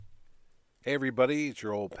Hey everybody, it's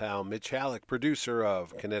your old pal Mitch Halleck, producer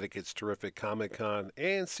of Connecticut's terrific Comic Con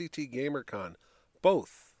and CT GamerCon,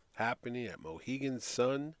 both happening at Mohegan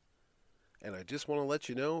Sun. And I just want to let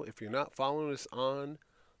you know, if you're not following us on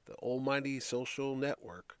the almighty social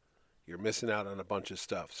network, you're missing out on a bunch of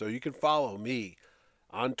stuff. So you can follow me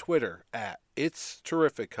on Twitter at It's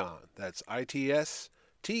Terrificon. That's ITSTERRIFICON.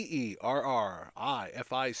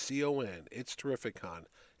 It's Terrificon.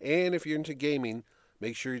 And if you're into gaming,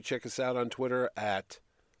 make sure you check us out on Twitter at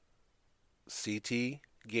CT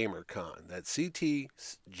GamerCon. That's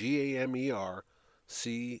CTGAMERCON.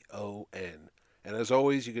 And as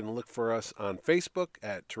always, you can look for us on Facebook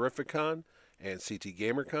at Terrificon and CT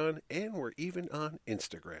GamerCon, and we're even on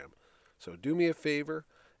Instagram. So do me a favor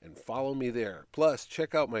and follow me there. Plus,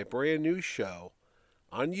 check out my brand new show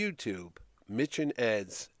on YouTube, Mitch and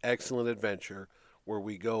Ed's Excellent Adventure, where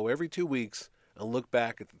we go every 2 weeks and look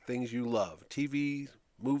back at the things you love: TV,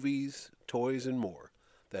 movies, toys, and more.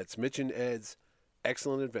 That's Mitch and Ed's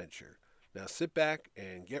Excellent Adventure. Now sit back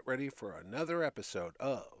and get ready for another episode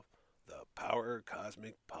of the Power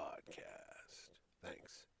Cosmic Podcast.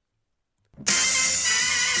 Thanks.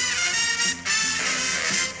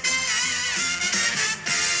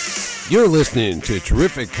 You're listening to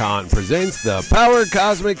Terrificon presents the Power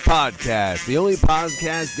Cosmic Podcast, the only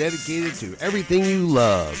podcast dedicated to everything you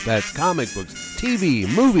love. That's comic books, TV,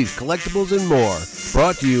 movies, collectibles, and more.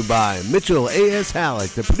 Brought to you by Mitchell A.S. Halleck,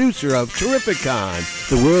 the producer of Terrificon,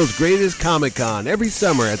 the world's greatest Comic-Con, every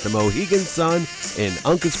summer at the Mohegan Sun in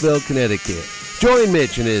Uncasville, Connecticut. Join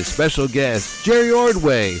Mitch and his special guest, Jerry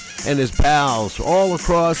Ordway, and his pals all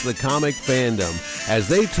across the comic fandom as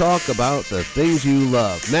they talk about the things you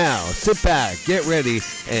love. Now, sit back, get ready,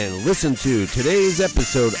 and listen to today's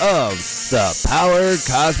episode of the Power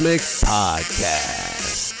Cosmic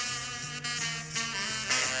Podcast.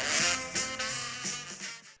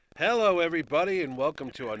 Hello, everybody, and welcome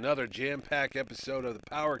to another jam-packed episode of the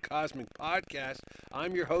Power Cosmic Podcast.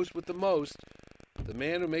 I'm your host with the most, the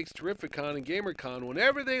man who makes Terrificon and GamerCon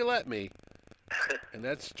whenever they let me. And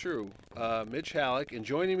that's true. Mitch Halleck, and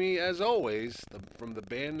joining me as always from the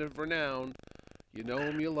band of renown, you know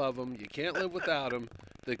him, you love him, you can't live without him,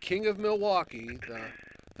 the king of Milwaukee,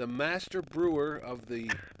 the master brewer of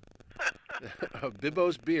the of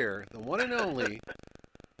Bibbo's beer, the one and only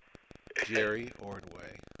Jerry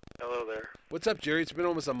Ordway. Hello there. What's up, Jerry? It's been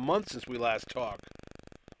almost a month since we last talked.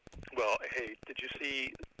 Well, hey, did you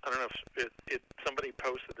see, I don't know if somebody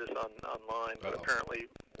posted this online, but apparently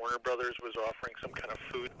Warner Brothers was offering some kind of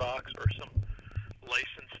food box or some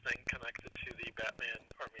license thing connected to the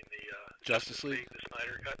Justice League? The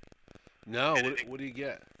Snyder Cut. No, what do you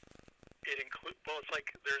get? It includes, well, it's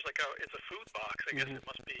like, it's a food box. I guess it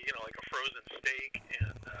must be, like a frozen steak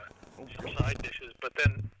and some side dishes. But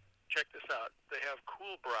then, check this out. They have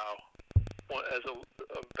Cool Brow as a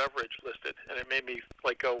beverage listed, and it made me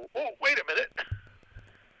go, oh, wait a minute.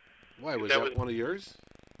 Why, was that one of yours?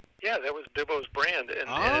 Yeah, that was Bibbo's brand, and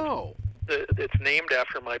it's named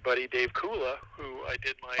after my buddy Dave Kula, who I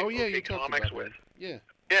did my OK Comics with. Yeah.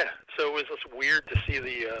 Yeah, so it was just weird to see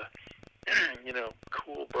the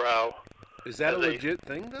Cool Brow. Is that a legit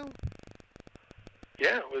thing, though?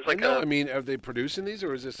 Yeah, it was I mean, are they producing these,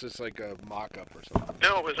 or is this just like a mock-up or something?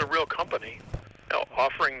 No, it was a real company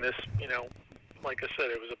offering this, like I said,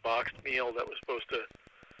 it was a boxed meal that was supposed to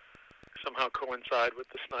somehow coincide with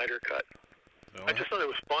the Snyder Cut. Oh. I just thought it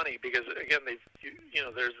was funny because, again,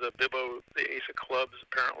 there's the Bibbo, the Ace of Clubs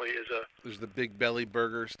apparently is a... There's the Big Belly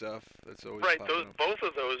Burger stuff that's always right, both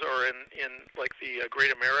of those are in like the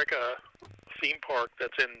Great America theme park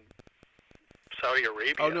that's in Saudi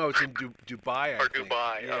Arabia. Oh, no, it's in Dubai, Or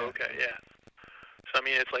Dubai, yeah. Oh, okay, yeah. So, I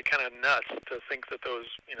mean, it's kind of nuts to think that those,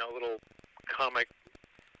 little comic,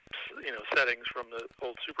 settings from the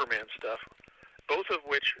old Superman stuff, both of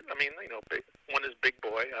which, one is Big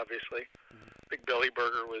Boy, obviously. Mm-hmm. Big Belly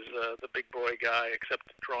Burger was the Big Boy guy,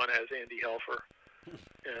 except drawn as Andy Helfer.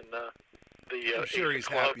 And I'm sure he's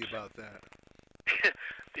happy about that.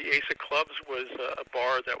 The Ace of Clubs was a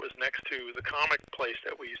bar that was next to the comic place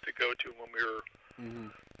that we used to go to when we were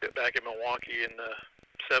back in Milwaukee in the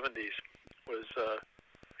 70s.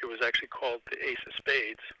 It was actually called the Ace of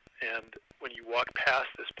Spades, and when you walk past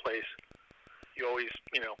this place, you always,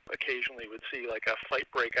 occasionally would see like a fight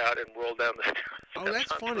break out and roll down the steps. Oh,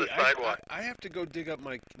 that's funny. I have to go dig up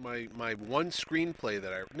my one screenplay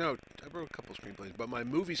that I wrote a couple screenplays, but my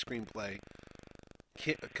movie screenplay,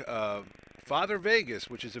 Father Vegas,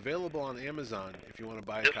 which is available on Amazon if you want to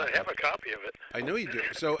buy a copy. Yes, I have a copy of it. I know you do.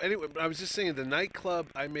 So anyway, I was just saying the nightclub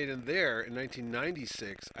I made in there in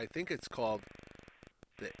 1996, I think it's called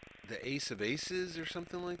the Ace of Aces or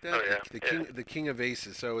something like that. Oh, yeah. The King of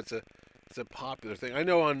Aces. So it's It's a popular thing. I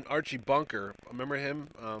know on Archie Bunker. Remember him?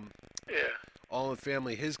 Yeah. All in the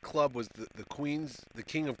Family. His club was the Queens, the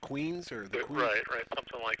King of Queens, or the Queen. Right,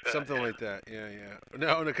 something like that. Something like that. Yeah.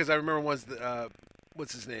 No, because I remember once.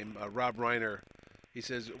 What's his name? Rob Reiner. He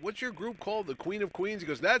says, "What's your group called? The Queen of Queens?" He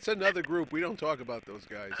goes, "That's another group. We don't talk about those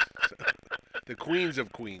guys." So, the Queens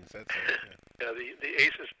of Queens. That's it. Yeah. The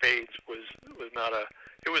Ace of Spades was not a.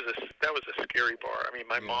 That was a scary bar. I mean,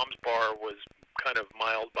 my mom's bar was kind of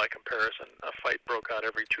mild by comparison. A fight broke out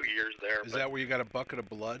every 2 years there. Is that where you got a bucket of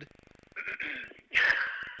blood?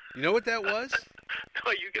 You know what that was?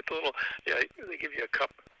 No, you get the little. Yeah, they give you a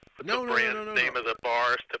cup. No. Name of the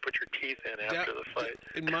bars to put your teeth in after the fight.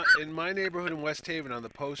 In my neighborhood in West Haven on the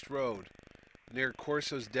Post Road, near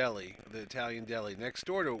Corso's Deli, the Italian deli, next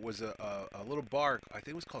door to it was a little bar. I think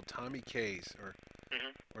it was called Tommy K's or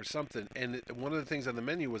something. And one of the things on the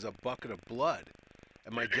menu was a bucket of blood.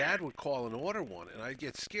 And my dad would call and order one, and I'd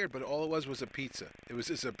get scared. But all it was a pizza. It was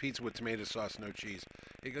just a pizza with tomato sauce, no cheese.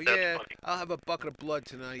 He'd go, "Yeah, funny. I'll have a bucket of blood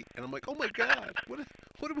tonight." And I'm like, "Oh my God, what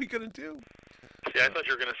are we gonna do?" Yeah, I thought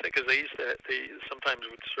you were going to say, because they sometimes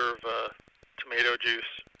would serve tomato juice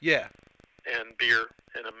Yeah. and beer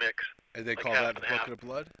in a mix. And they like call that a bucket of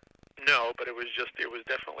blood? No, but it was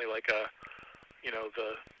definitely like a,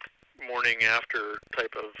 the morning after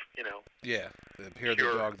type of, Yeah, the hair of the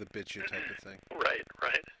dog that bit you type of thing. Right.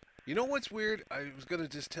 You know what's weird? I was going to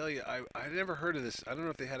just tell you, I never heard of this. I don't know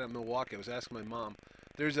if they had it in Milwaukee. I was asking my mom.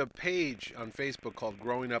 There's a page on Facebook called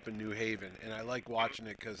Growing Up in New Haven, and I like watching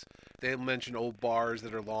it because they mention old bars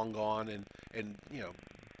that are long gone and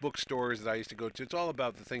bookstores that I used to go to. It's all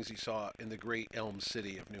about the things you saw in the great Elm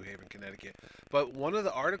City of New Haven, Connecticut. But one of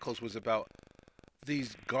the articles was about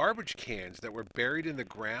these garbage cans that were buried in the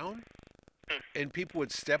ground, and people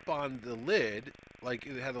would step on the lid, like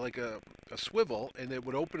it had like a swivel, and it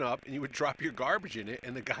would open up, and you would drop your garbage in it,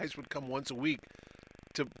 and the guys would come once a week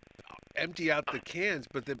to empty out the cans.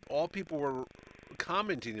 But all people were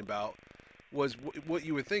commenting about was what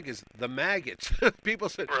you would think is the maggots. People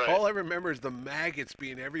said, all I remember is the maggots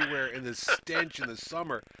being everywhere and the stench in the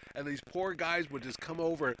summer. And these poor guys would just come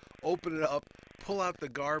over, open it up, pull out the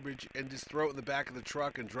garbage, and just throw it in the back of the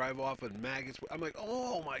truck and drive off with maggots. I'm like,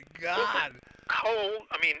 oh my God. How old?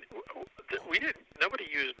 I mean, nobody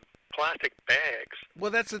used plastic bags.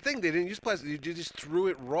 Well, that's the thing. They didn't use plastic. You just threw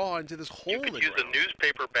it raw into this hole. You could use a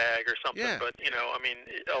newspaper bag or something, but,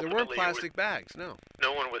 there weren't plastic bags, no.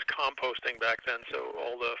 No one was composting back then, so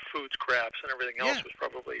all the food scraps and everything else was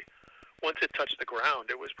probably, once it touched the ground,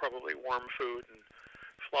 it was probably worm food and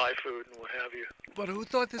fly food and what have you. But who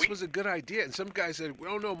thought this was a good idea? And some guy said,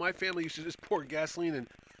 "Oh no, my family used to just pour gasoline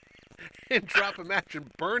and drop a match and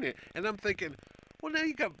burn it." And I'm thinking, well, now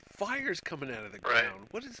you got fires coming out of the ground.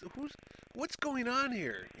 What's going on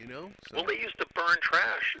here? So, well, they used to burn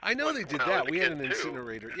trash. I know they did that. We had an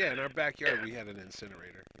incinerator. Yeah, in our backyard we had an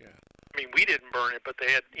incinerator. Yeah. I mean, we didn't burn it, but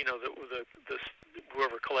they had, the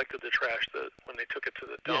whoever collected the trash, when they took it to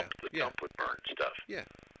the dump, the dump would burn stuff. Yeah.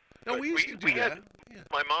 No, we used to do that.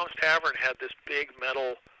 My mom's tavern had this big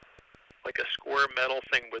metal, like a square metal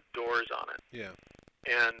thing with doors on it. Yeah.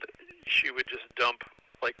 And she would just dump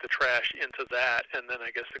like the trash into that, and then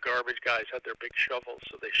I guess the garbage guys had their big shovels,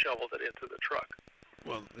 so they shoveled it into the truck.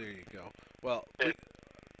 Well, there you go. Well,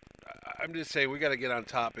 I'm just saying we got to get on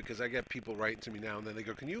topic because I get people writing to me now and then. They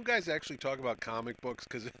go, "Can you guys actually talk about comic books?"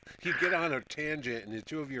 Because you get on a tangent, and the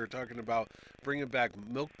two of you are talking about bringing back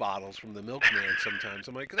milk bottles from the milkman sometimes.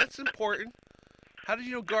 I'm like, that's important. How did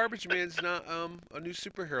you know Garbage Man's not a new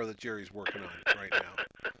superhero that Jerry's working on right now?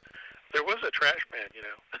 There was a trash man,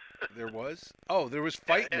 There was? Oh, there was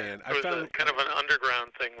Fight Man. It was kind of an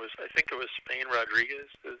underground thing. I think it was Spain Rodriguez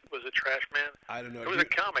was a trash man. I don't know. It was a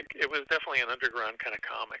comic. It was definitely an underground kind of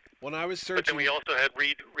comic. When I was searching... But then we also had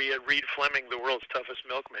Reed Fleming, the world's toughest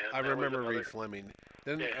milkman. I remember Reed Fleming.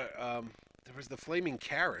 Then there was the Flaming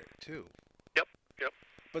Carrot, too. Yep.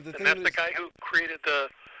 But the and that's the guy who created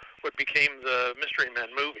what became the Mystery Men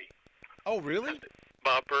movie. Oh, really?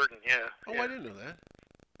 Bob Burden, Oh, I didn't know that.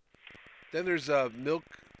 Then there's Milk,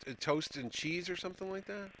 Toast, and Cheese or something like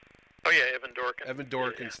that? Oh, yeah, Evan Dorkin. Evan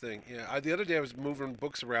Dorkin's thing, yeah. The other day I was moving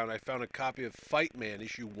books around. I found a copy of Fight Man,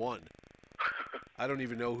 issue 1. I don't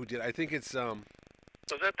even know who did. I think it's... Was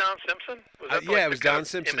that Don Simpson? It was Don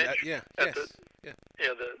Simpson. The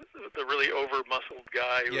really over-muscled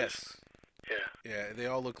guy. Yes. Yeah, they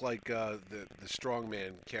all look like the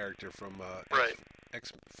strongman character from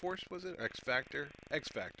X-Force, was it? X-Factor?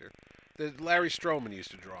 X-Factor. Larry Stroman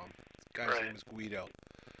used to draw him. The guy's name was Guido.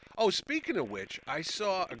 Oh, speaking of which, I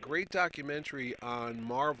saw a great documentary on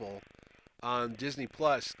Marvel on Disney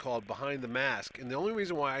Plus called Behind the Mask, and the only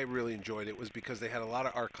reason why I really enjoyed it was because they had a lot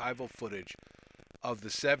of archival footage of the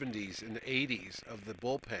 70s and the 80s of the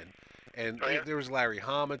bullpen. And there was Larry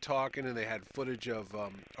Hama talking, and they had footage of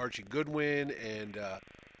Archie Goodwin, and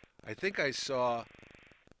I think I saw,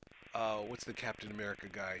 what's the Captain America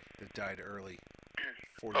guy that died early?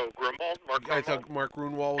 Grunwald? Mark Grunwald? I thought Mark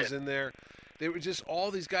Grunwald was in there. They were just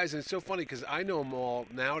all these guys, and it's so funny because I know them all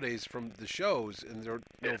nowadays from the shows, and they're,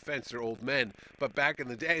 no offense, they're old men, but back in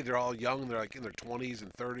the day, they're all young, they're like in their 20s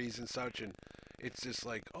and 30s and such, and it's just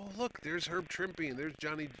like, oh, look, there's Herb Trimpe, and there's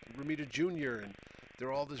Johnny Romita Jr., and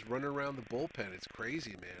they're all just running around the bullpen. It's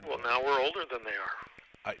crazy, man. Well, now we're older than they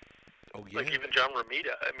are. Oh, yeah. Like even John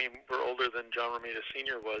Romita. I mean, we're older than John Romita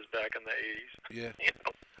Sr. was back in the 80s. Yeah. You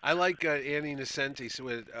know? I like Annie Nesenti,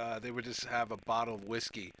 so they would just have a bottle of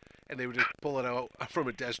whiskey, and they would just pull it out from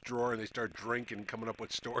a desk drawer, and they start drinking, coming up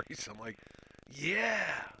with stories. I'm like, yeah,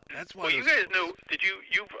 that's why. Well, you guys know, I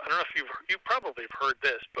don't know if you probably have heard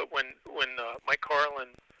this, but when Mike Carlin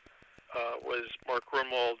was Mark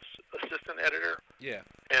Grunwald's assistant editor. Yeah.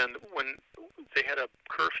 And when they had a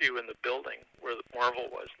curfew in the building where Marvel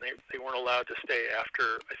was, and they weren't allowed to stay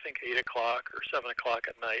after, I think, 8 o'clock or 7 o'clock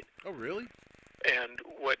at night. Oh, really? And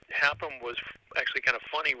what happened was actually kind of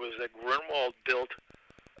funny was that Grunwald built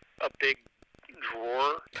a big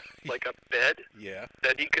drawer, like a bed,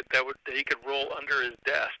 that he could roll under his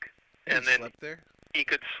desk, and then slept there? He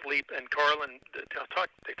could sleep. And Carlin,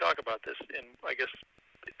 they talk about this, and I guess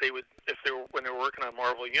they would, when they were working on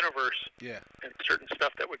Marvel Universe, and certain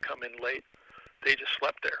stuff that would come in late, they just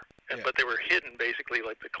slept there. But they were hidden, basically.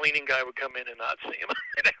 Like the cleaning guy would come in and not see him,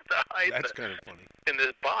 and have to hide. That's kind of funny. In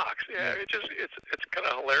this box, it's kind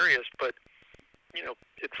of hilarious, but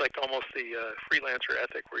it's like almost the freelancer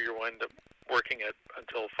ethic where you wind up working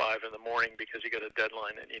until 5 in the morning because you got a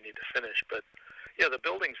deadline and you need to finish. But the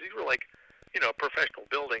buildings, these were like professional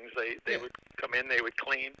buildings. They would come in, they would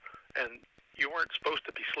clean, and you weren't supposed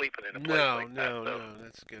to be sleeping in a place like that. No,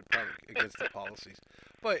 that's good. Probably against the policies.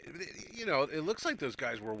 But it looks like those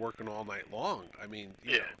guys were working all night long. I mean,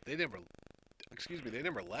 they never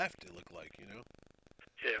left. It looked like,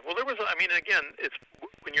 Yeah, well, there was. I mean, again, it's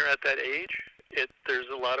when you're at that age, there's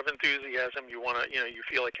a lot of enthusiasm. You want to, you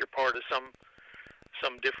feel like you're part of some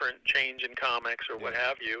different change in comics or what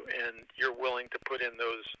have you, and you're willing to put in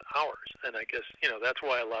those hours. And I guess that's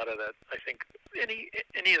why a lot of that. I think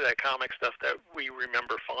any of that comic stuff that we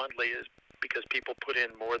remember fondly is because people put in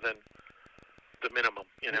more than the minimum.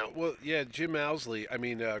 Well, yeah, Jim Owsley. I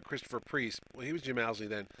mean, Christopher Priest. Well, he was Jim Owsley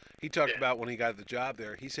then. He talked about when he got the job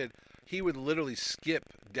there. He said he would literally skip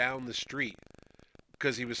down the street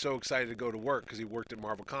because he was so excited to go to work because he worked at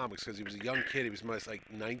Marvel Comics because he was a young kid. He was like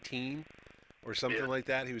 19 or something like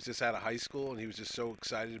that. He was just out of high school, and he was just so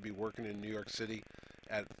excited to be working in New York City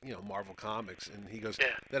at Marvel Comics. And he goes,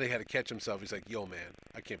 then he had to catch himself. He's like, yo, man,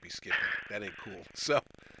 I can't be skipping. That ain't cool. So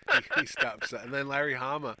he stopped. And then Larry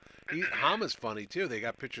Hama. Hama's funny, too. They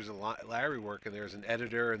got pictures of Larry working there as an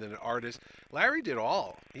editor and then an artist. Larry did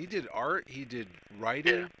all. He did art. He did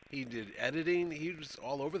writing. He did editing. He was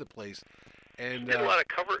all over the place. And, he did a lot of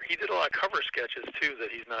cover sketches, too,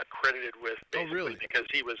 that he's not credited with, basically, because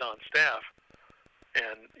he was on staff.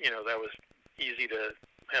 And, that was easy to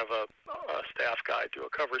have a staff guy do a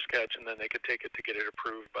cover sketch, and then they could take it to get it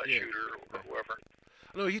approved by Shooter or whoever.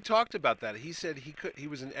 No, he talked about that. He said he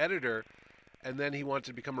was an editor, and then he wanted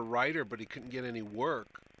to become a writer, but he couldn't get any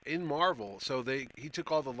work in Marvel. So he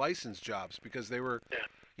took all the license jobs because they were. Yeah.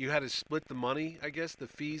 You had to split the money, I guess, the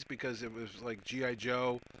fees, because it was like G.I.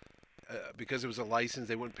 Joe. Because it was a license,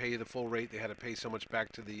 they wouldn't pay you the full rate. They had to pay so much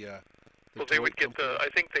back to the. Well, they would get I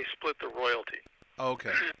think they split the royalty. Oh,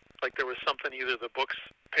 okay. Like there was something, either the books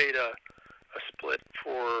paid a split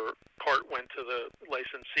for part went to the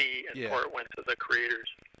licensee and part went to the creators.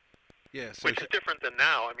 Yeah, so which is different than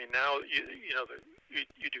now. I mean, now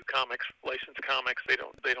you do comics, licensed comics. They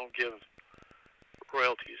don't give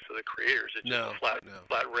royalties to the creators. It's just a flat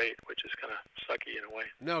rate, which is kind of sucky in a way.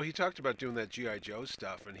 No, he talked about doing that G.I. Joe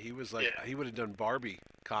stuff, and he was like, he would have done Barbie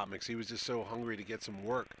comics. He was just so hungry to get some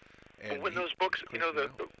work. And when those books,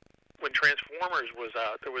 when Transformers was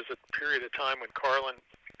out, there was a period of time when Carlin,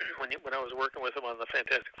 when I was working with him on the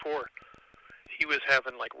Fantastic Four, he was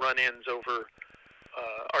having like run-ins over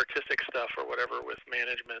artistic stuff or whatever with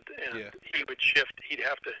management, and he would shift. He'd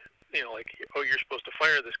have to, you're supposed to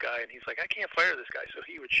fire this guy, and he's like, I can't fire this guy. So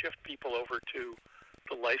he would shift people over to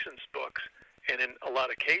the licensed books, and in a lot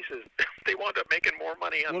of cases, they wound up making more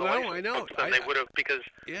money on the licensed books than they would have because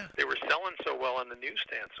they were selling so well on the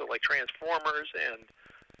newsstand. So like Transformers and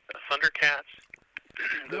Thundercats,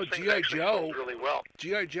 No, things G.I. actually Joe sold really well.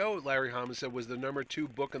 G.I. Joe, Larry Hama said, was the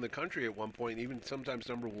 #2 book in the country at one point, even sometimes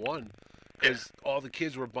 #1, because all the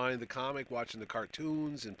kids were buying the comic, watching the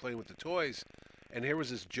cartoons, and playing with the toys. And here was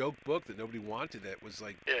this joke book that nobody wanted that was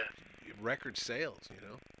like record sales, you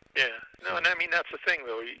know? Yeah. No, and I mean, that's the thing,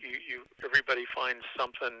 though. Everybody finds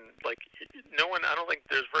something, like, no one, I don't think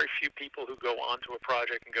there's very few people who go onto a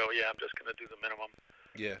project and go, yeah, I'm just going to do the minimum.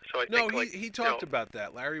 Yeah. So I no, think, he talked about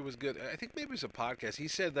that. Larry was good. I think maybe it was a podcast. He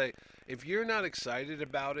said that if you're not excited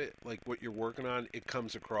about it, like what you're working on, it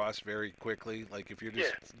comes across very quickly. Like if you're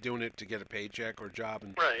just doing it to get a paycheck or a job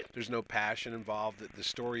and there's no passion involved, that the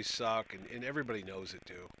stories suck, and everybody knows it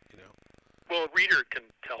too, you know. Well, a reader can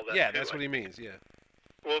tell that. Yeah, too, that's what he means. Yeah.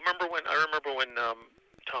 Well, I remember when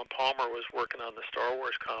Tom Palmer was working on the Star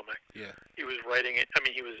Wars comic. Yeah. He was writing it. I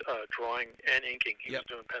mean, he was drawing and inking. He was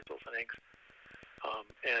doing pencils and inks.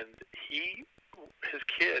 And his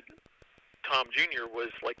kid, Tom Jr.,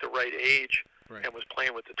 was like the right age and was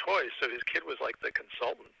playing with the toys. So his kid was like the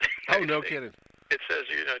consultant. Oh, no kidding. It says,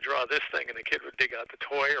 draw this thing, and the kid would dig out the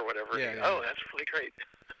toy or whatever. Oh, that's really great.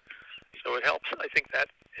 So it helps. I think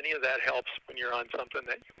that any of that helps when you're on something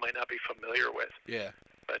that you might not be familiar with. Yeah.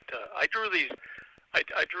 But I drew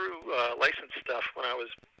licensed stuff when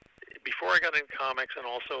before I got into comics, and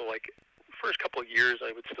also like first couple of years,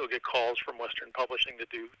 I would still get calls from Western Publishing to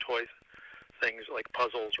do toy things like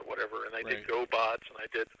puzzles or whatever, and I did GoBots, and I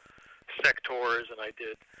did Sectors, and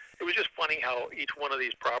it was just funny how each one of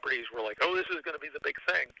these properties were like, oh, this is going to be the big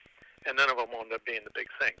thing, and none of them wound up being the big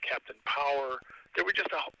thing. Captain Power, there were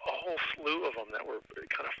just a whole slew of them that were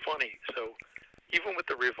kind of funny. So even with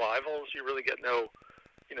the revivals, you really get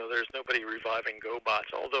there's nobody reviving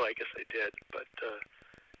GoBots, although I guess they did, but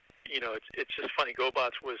it's just funny.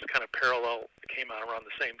 GoBots was kind of parallel. It came out around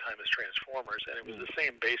the same time as Transformers, and it was the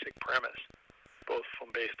same basic premise, both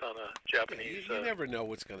based on a Japanese. You never know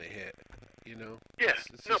what's going to hit, you know. Yeah,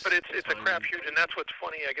 but it's a crapshoot, and that's what's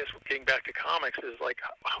funny. I guess getting back to comics is like,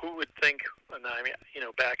 who would think? And I mean,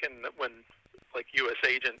 back in when like U.S.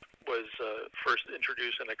 Agent was first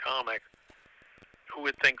introduced in a comic, who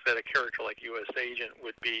would think that a character like U.S. Agent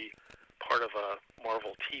would be part of a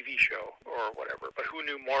Marvel TV show or whatever? But who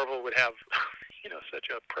knew Marvel would have, such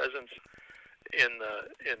a presence in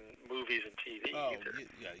movies and TV either?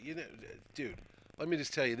 Dude. Let me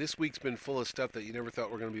just tell you, this week's been full of stuff that you never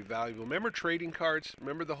thought were going to be valuable. Remember trading cards?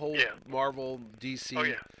 Remember the whole Marvel,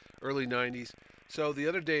 DC, early 90s? So the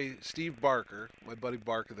other day, Steve Barker, my buddy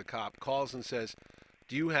Barker the cop, calls and says,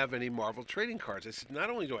 do you have any Marvel trading cards? I said, not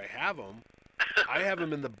only do I have them, I have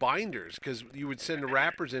them in the binders, because you would send the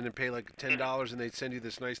wrappers in and pay like $10, and they'd send you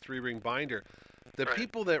this nice 3-ring binder. The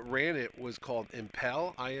people that ran it was called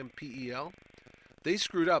Impel, I-M-P-E-L. They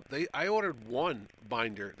screwed up. I ordered one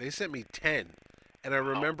binder. They sent me 10. And I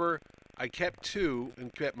remember I kept 2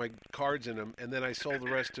 and kept my cards in them, and then I sold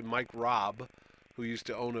the rest to Mike Robb, who used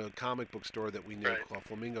to own a comic book store that we knew called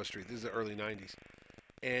Flamingo Street. This is the early 90s.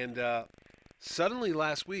 And suddenly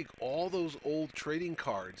last week, all those old trading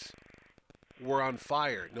cards were on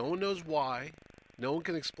fire. No one knows why. No one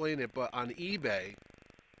can explain it, but on eBay,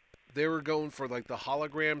 they were going for like the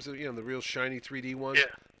holograms, the real shiny 3D ones.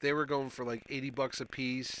 Yeah. They were going for like $80 a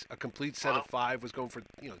piece. A complete set of 5 was going for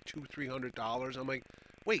 $200-$300. I'm like,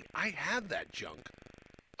 wait, I have that junk.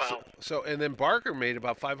 Wow. So and then Barker made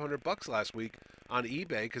about $500 last week on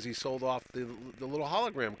eBay because he sold off the little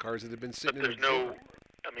hologram cards that had been sitting. But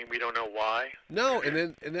we don't know why. No,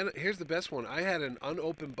 and then here's the best one. I had an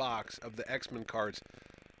unopened box of the X-Men cards.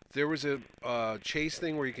 There was a Chase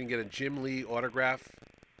thing where you can get a Jim Lee autograph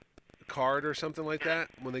card or something like that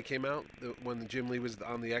when they came out, when Jim Lee was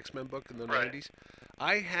on the X-Men book in the 90s.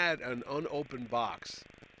 I had an unopened box,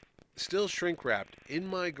 still shrink wrapped, in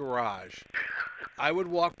my garage. I would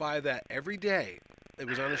walk by that every day. It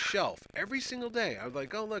was on a shelf every single day. I was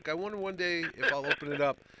like, oh, look, I wonder one day if I'll open it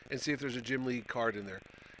up and see if there's a Jim Lee card in there.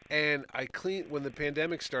 And I cleaned, when the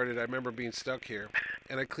pandemic started, I remember being stuck here,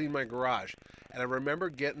 and I cleaned my garage. And I remember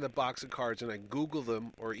getting the box of cards, and I Googled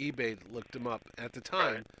them or eBay looked them up. At the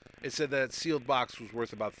time, it said that sealed box was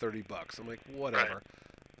worth about $30. I'm like, whatever.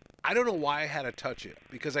 I don't know why I had to touch it,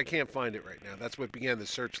 because I can't find it right now. That's what began the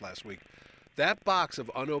search last week. That box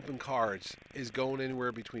of unopened cards is going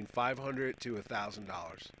anywhere between $500 to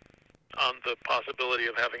 $1,000. On the possibility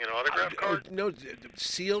of having an autograph card? No,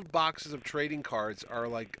 sealed boxes of trading cards are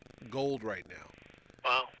like gold right now.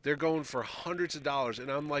 Wow. They're going for hundreds of dollars,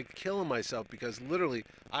 and I'm like killing myself because literally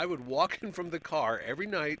I would walk in from the car every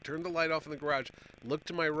night, turn the light off in the garage, look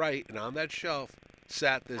to my right, and on that shelf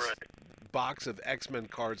sat this box of X-Men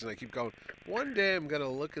cards, and I keep going, one day I'm going to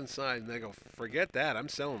look inside, and I go, forget that, I'm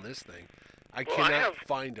selling this thing. I Well, cannot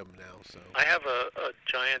find them now. So I have a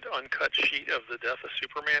giant uncut sheet of the Death of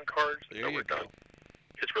Superman cards there that you were go. done.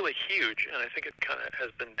 It's really huge, and I think it kind of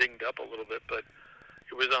has been dinged up a little bit, but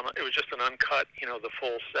it was just an uncut, the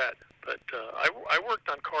full set. But I worked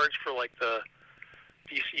on cards for like the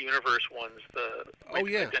DC Universe ones.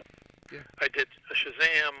 I did a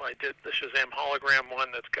Shazam. I did the Shazam hologram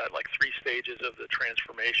one that's got like 3 stages of the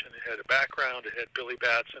transformation. It had a background. It had Billy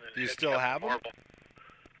Batson. And Do you it had still Captain have them? Marvel.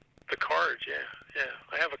 The cards, yeah.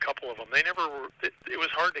 I have a couple of them. They never were. It was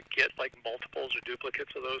hard to get like multiples or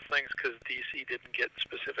duplicates of those things because DC didn't get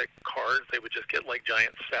specific cards. They would just get like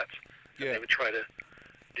giant sets. Yeah. And they would try to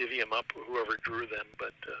divvy them up, whoever drew them.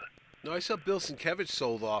 But no, I saw Bill Sienkiewicz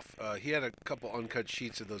sold off. He had a couple uncut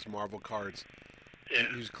sheets of those Marvel cards. yeah.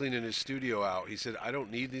 He was cleaning his studio out. He said, "I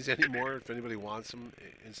don't need these anymore. If anybody wants them,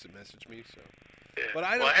 instant message me." So, Yeah. but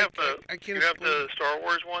I don't. Well, I can't. You have explain the Star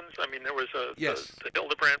Wars ones. I mean, there was Yes. the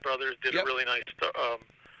Hildebrandt brothers did Yep. a really nice.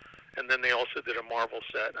 And then they also did a Marvel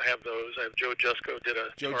set. I have those. I have Joe Jusko did a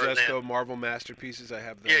Joe Tarzan. Jusko Marvel Masterpieces. I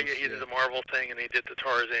have those. Yeah, he did the Marvel thing, and he did the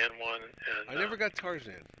Tarzan one. And I never got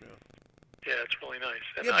Tarzan. No. Yeah, it's really nice.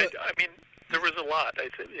 And Yeah, but- I mean, there was a lot. I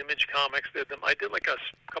did Image Comics did them. I did like a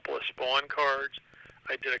couple of Spawn cards.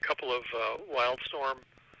 I did a couple of Wildstorm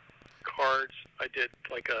cards. I did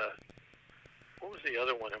like what was the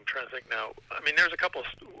other one? I'm trying to think now. I mean, there's a couple.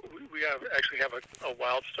 We actually have a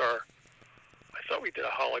Wildstar. I thought we did a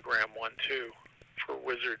hologram one too for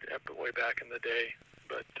Wizard way back in the day.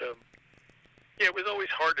 But yeah, it was always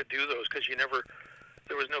hard to do those because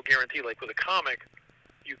there was no guarantee. Like with a comic,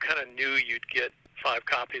 you kind of knew you'd get 5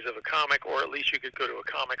 copies of a comic, or at least you could go to a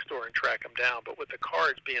comic store and track them down. But with the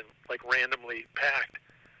cards being like randomly packed,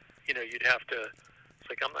 you'd have to. It's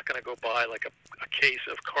like I'm not going to go buy like a case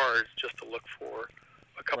of cards just to look for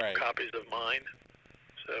a couple Right. copies of mine.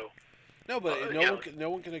 So No, but yeah. no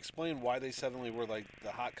one can explain why they suddenly were like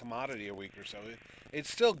the hot commodity a week or so. It's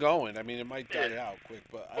still going. I mean, it might die out quick,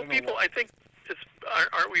 but I don't know. People, I think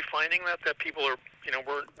aren't we finding that people are,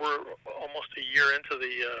 we're almost a year into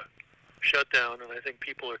the shutdown, and I think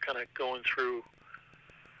people are kind of going through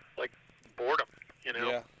like boredom.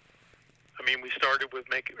 Yeah. I mean, we started with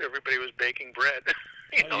everybody was baking bread.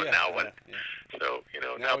 Oh, yeah, now yeah. So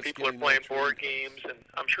Now now it's people are getting playing more board trading games, and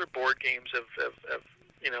I'm sure board games have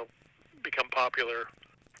become popular.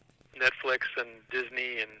 Netflix and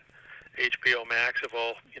Disney and HBO Max have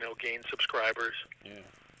all gained subscribers. Yeah.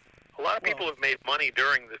 A lot of people have made money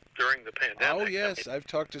during the pandemic. Oh yes, I've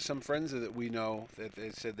talked to some friends that we know that they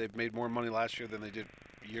said they've made more money last year than they did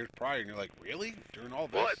years prior, and you're like, really? During all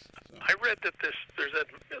this? Well, So- I read that there's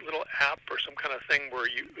a little app or some kind of thing where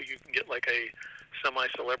you can get like a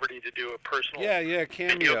semi-celebrity to do a personal yeah, video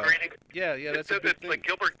Cameo. greeting. Yeah, that's a It said big that thing. like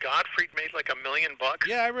Gilbert Gottfried made like $1 million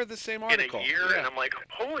Yeah, I read the same in article. a year, Yeah. and I'm like,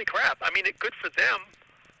 holy crap! I mean, good for them.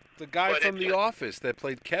 The guy But from it's The Office that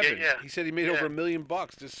played Kevin, yeah. he said he made Yeah. over $1 million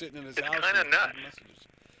just sitting in his It's house. kinda and nuts. leaving messages.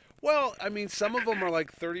 Well, I mean, some of them are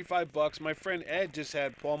like $35. My friend Ed just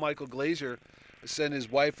had Paul Michael Glazer send his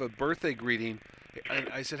wife a birthday greeting. And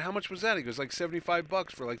I said, how much was that? He goes, like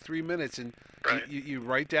 $75 for like 3 minutes. And Right. you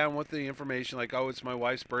write down what the information, like, oh, it's my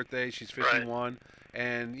wife's birthday. She's 51.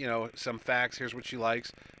 And, some facts. Here's what she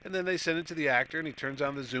likes. And then they send it to the actor, and he turns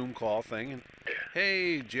on the Zoom call thing. And,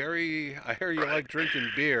 hey, Jerry, I hear you like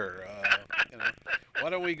drinking beer. Why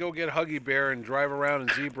don't we go get Huggy Bear and drive around in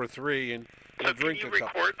Zebra 3 and So can drink you a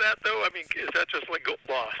couple? record that though? I mean, is that just like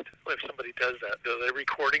lost if somebody does that? Are they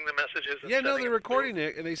recording the messages? And Yeah, no, sending they're it recording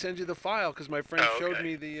it, and they send you the file because my friend Oh, showed okay.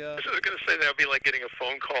 me the. I was going to say that would be like getting a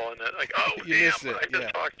phone call and that, like, oh, You damn, missed it, I just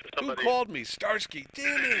yeah. talked to Who somebody. called me? Starsky.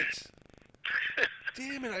 Damn it!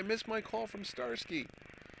 Damn it! I missed my call from Starsky.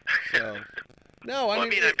 So, no, Well, I I mean,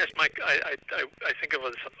 mean, I miss I think of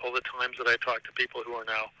all the times that I talk to people who are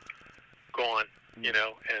now gone, Mm.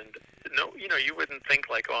 and no, you wouldn't think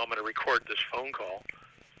like, oh, I'm going to record this phone call,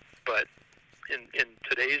 but in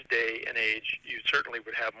today's day and age, you certainly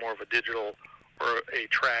would have more of a digital or a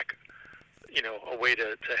track, a way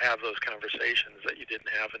to have those conversations that you didn't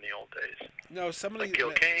have in the old days. no, somebody Like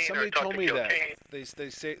Gil Kane, or talk told to me Gil that Kane. they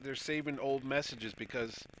say they're saving old messages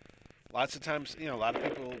because lots of times, a lot of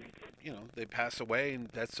people, they pass away, and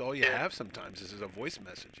that's all you Yeah. have sometimes is a voice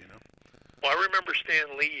message, Well, I remember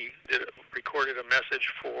Stan Lee recorded a message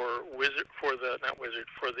for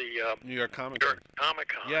the New York Comic New Con. York Comic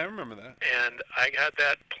Con. Yeah, I remember that. And I had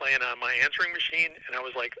that playing on my answering machine, and I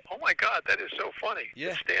was like, "Oh my God, that is so funny!" Yeah.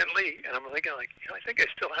 It's Stan Lee, and I'm thinking, like, I think I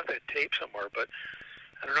still have that tape somewhere, but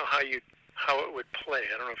I don't know how it would play.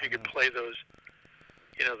 I don't know if you could play those,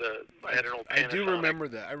 I had an old I Panasonic. do remember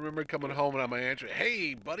that. I remember coming home and on my answer,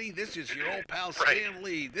 "Hey, buddy, this is your old pal Stan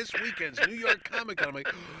Lee. This weekend's New York Comic Con." I'm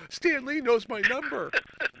like, Stan Lee knows my number.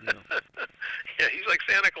 Yeah, he's like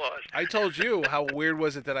Santa Claus. I told you how weird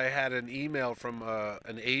was it that I had an email from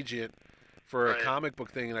an agent for a comic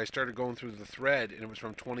book thing, and I started going through the thread, and it was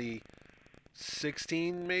from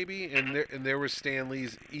 2016 maybe, and there was Stan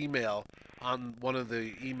Lee's email on one of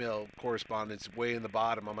the email correspondence way in the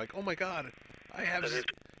bottom. I'm like, oh my God, I have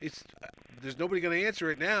there's nobody going to answer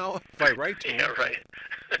it now if I write to him. Yeah, right.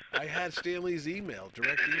 I had Stan Lee's email,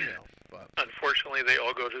 direct email, but unfortunately they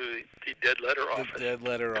all go to the dead letter office. The dead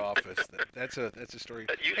letter office. That's a story.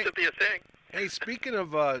 That used to be a thing. Hey, speaking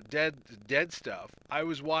of dead stuff, I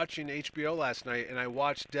was watching HBO last night, and I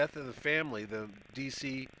watched Death of the Family, the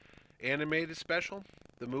DC animated special,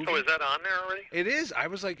 the movie. Oh, is that on there already? It is. I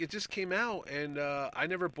was like, it just came out, and I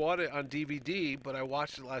never bought it on DVD, but I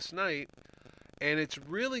watched it last night, and it's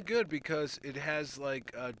really good because it has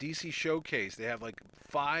like a DC showcase. They have like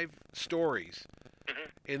 5 stories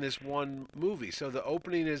in this one movie. So the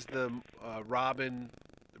opening is the Robin,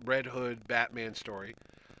 Red Hood, Batman story.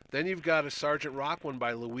 Then you've got a Sergeant Rock one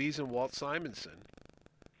by Louise and Walt Simonson,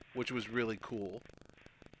 which was really cool.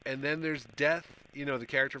 And then there's Death, the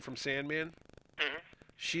character from Sandman. Mm-hmm.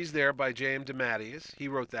 She's there by J.M. DeMatteis. He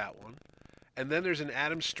wrote that one. And then there's an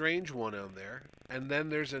Adam Strange one on there. And then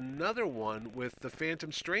there's another one with the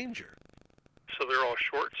Phantom Stranger. So they're all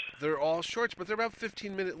shorts? They're all shorts, but they're about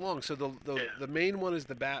 15-minute long. So the main one is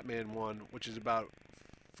the Batman one, which is about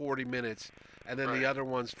 40 minutes. And then the other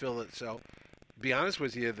ones fill it. So, be honest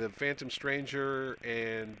with you, the Phantom Stranger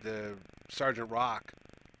and the Sergeant Rock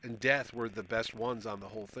and Death were the best ones on the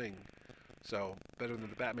whole thing. So, better than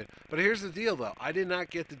the Batman. But here's the deal, though. I did not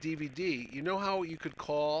get the DVD. You know how you could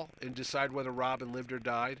call and decide whether Robin lived or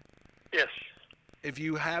died? Yes. If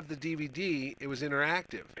you have the DVD, it was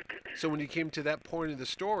interactive. So when you came to that point of the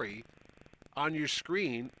story, on your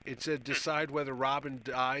screen, it said decide whether Robin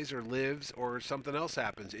dies or lives or something else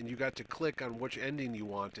happens. And you got to click on which ending you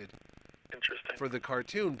wanted. Interesting. For the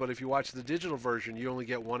cartoon. But if you watch the digital version, you only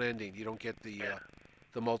get one ending. You don't get the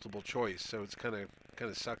multiple choice. So it's kind of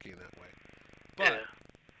sucky in that way. But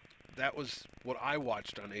that was what I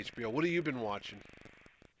watched on HBO. What have you been watching?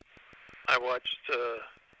 I watched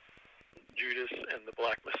Judas and the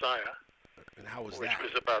Black Messiah. And how was which that?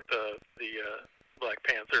 Which was about the Black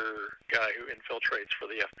Panther guy who infiltrates for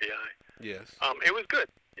the FBI. Yes. It was good.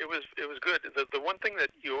 It was good. The one thing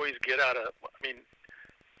that you always get out of,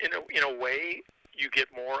 in a way, you get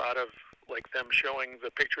more out of like them showing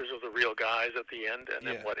the pictures of the real guys at the end, and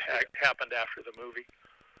then what happened after the movie.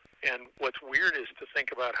 And what's weird is to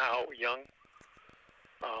think about how young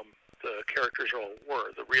the characters all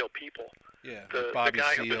were, the real people. Yeah, the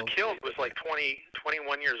guy who was killed was like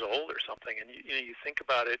 21 years old or something. And you think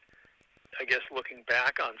about it, I guess looking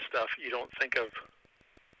back on stuff, you don't think of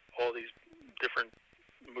all these different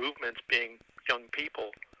movements being young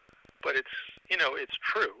people. But it's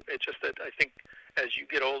true. It's just that I think as you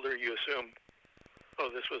get older, you assume, oh,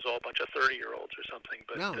 this was all a bunch of 30-year-olds or something.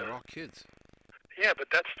 But no, they're all kids. Yeah, but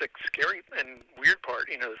that's the scary and weird part,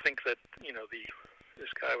 to think that,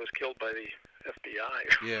 this guy was killed by the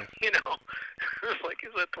FBI. Yeah. It's like,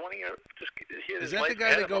 is that 20 or just he had Is his that life the guy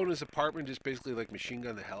ahead that of go him. in his apartment and just basically like machine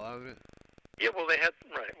gun the hell out of it? Yeah, well, they had,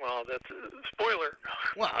 right, well, that's a spoiler.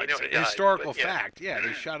 Well, it's a he died, historical but, fact. Yeah,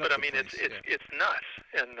 they shot up But, the place. it's nuts.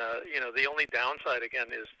 And, the only downside, again,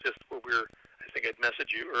 is just what I think I'd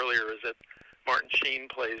messaged you earlier, is that Martin Sheen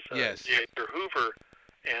plays J. Edgar Hoover,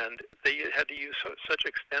 and they had to use such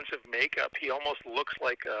extensive makeup. He almost looks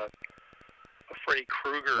like a Freddy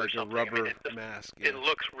Krueger like or something. a rubber mask. Yeah. It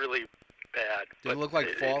looks really bad. Did it look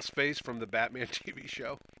like False Face from the Batman TV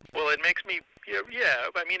show? Well, it makes me,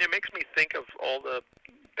 it makes me think of all the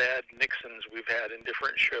bad Nixons we've had in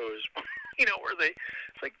different shows. Where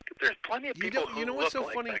it's like there's plenty of people who what's so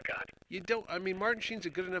look funny? like that guy. Martin Sheen's a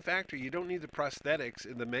good enough actor. You don't need the prosthetics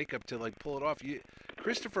and the makeup to like pull it off.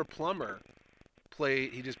 Christopher Plummer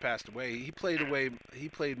he just passed away. He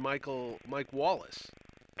played Mike Wallace.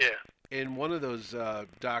 Yeah. In one of those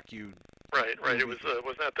docu. Right. It was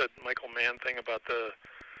wasn't that the Michael Mann thing about the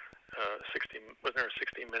 60? Wasn't there a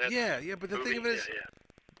 60 Minutes? Yeah. But the movie? thing of it is,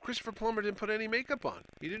 Christopher Plummer didn't put any makeup on.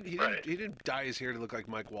 He didn't dye his hair to look like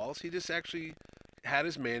Mike Wallace. He just actually had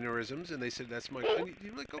his mannerisms, and they said that's Mike. And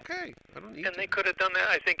you're like, okay, I don't need. And they could have done that.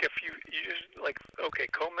 I think if you just like, okay,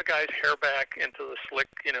 comb the guy's hair back into the slick,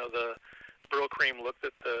 the Brill cream look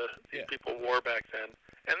that these people wore back then,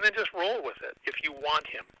 and then just roll with it if you want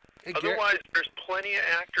him. Hey, Otherwise, there's plenty of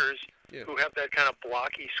actors who have that kind of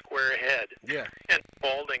blocky, square head and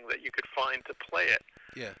balding that you could find to play it.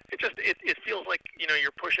 Yeah. It feels like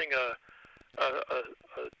you're pushing a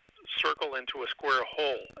circle into a square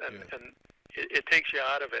hole, and it takes you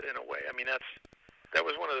out of it in a way. I mean, that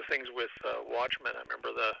was one of the things with Watchmen. I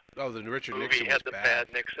remember the Richard movie Nixon had was the bad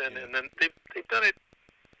Nixon, yeah. and then they've done it,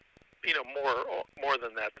 more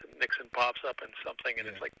than that. Nixon pops up in something, and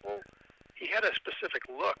it's like, well, he had a specific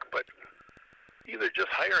look, but either just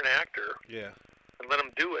hire an actor, and let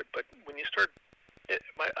him do it. But when you start,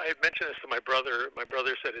 I had mentioned this to my brother. My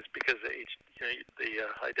brother said it's because of the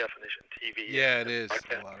high definition TV. Yeah, it is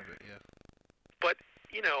a lot of it. Yeah. But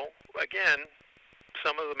again,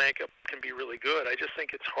 some of the makeup can be really good. I just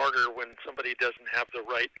think it's harder when somebody doesn't have the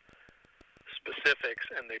right specifics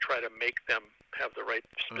and they try to make them have the right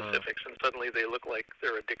specifics, and suddenly they look like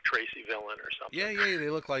they're a Dick Tracy villain or something. Yeah, they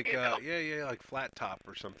look like like Flat Top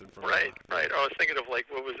or something from right. I was thinking of what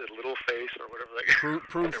was it, Little Face or whatever.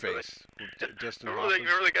 Prune Face. Justin Hoffman.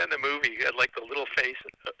 Remember the guy in the movie? He had like the little face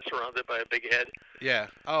surrounded by a big head. Yeah.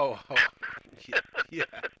 Oh. Yeah.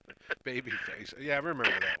 Baby face. Yeah, I remember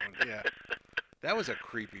that one. Yeah. That was a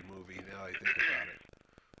creepy movie. Now I think about it.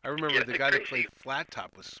 I remember the guy that played Flat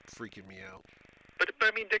Top was freaking me out. But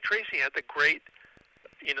I mean, Dick Tracy had the great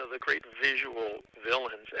visual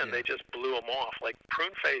villains, and they just blew them off. Like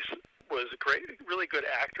Pruneface was a really good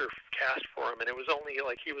actor cast for him, and it was only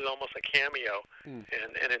like he was almost a cameo,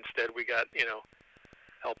 and instead we got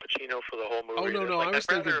Al Pacino for the whole movie. Oh no! I was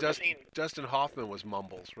thinking Dustin Hoffman was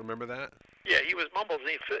Mumbles. Remember that? Yeah, he was Mumbles.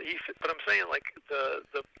 But I'm saying like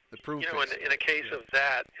the Pruneface. In a case of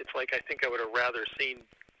that, it's like I think I would have rather seen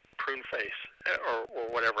Pruneface or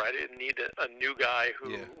whatever. I didn't need a new guy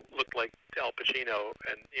who looked like Al Pacino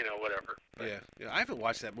and whatever. But, yeah. I haven't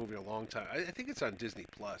watched that movie in a long time. I think it's on Disney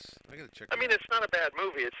Plus. I gotta check. I mean, it's not a bad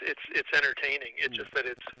movie. It's entertaining. It's just that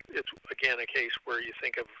it's again a case where you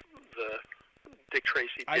think of the Dick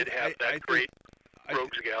Tracy did have that great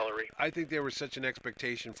rogues gallery. I think there was such an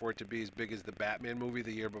expectation for it to be as big as the Batman movie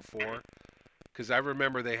the year before, because I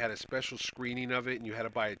remember they had a special screening of it, and you had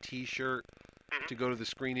to buy a T-shirt to go to the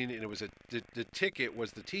screening, and it was the ticket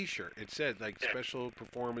was the T-shirt. It said special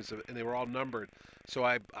performance, and they were all numbered. So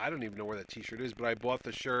I don't even know where that T-shirt is, but I bought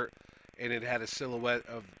the shirt, and it had a silhouette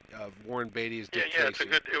of Warren Beatty as Dick Tracy.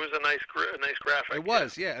 It was a nice graphic. It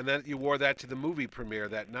was, and then you wore that to the movie premiere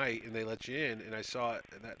that night, and they let you in, and I saw it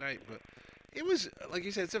that night. But it was, like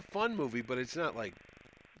you said, it's a fun movie, but it's not like,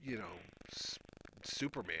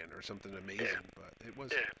 Superman or something amazing. But it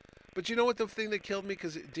was. Yeah. But you know what? The thing that killed me,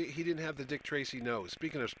 because he didn't have the Dick Tracy nose.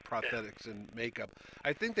 Speaking of prosthetics and makeup,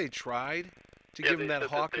 I think they tried to give him that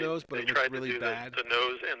hawk nose, but it looked really bad. The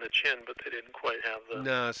nose and the chin, but they didn't quite have the.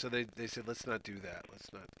 No, so they said, let's not do that.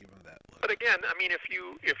 Let's not give him that look. But again, I mean, if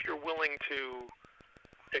you're willing to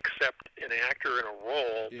accept an actor in a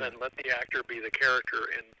role, then let the actor be the character.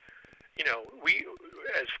 And we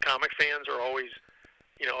as comic fans are always,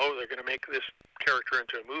 they're going to make this character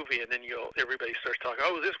into a movie, and then everybody starts talking,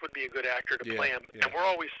 this would be a good actor to play him, and we're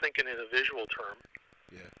always thinking in a visual term.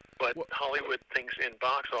 Yeah. But Hollywood thinks in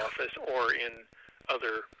box office or in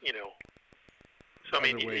other, So I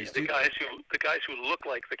mean, the guys who look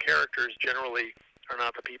like the characters generally are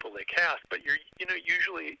not the people they cast, but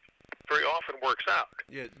usually very often works out.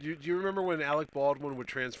 Yeah. Do you remember when Alec Baldwin would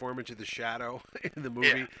transform into the Shadow in the movie?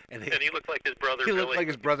 Yeah. And he looked like his brother Billy. He looked like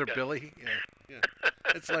his brother Billy. Yeah.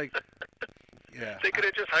 It's like, They could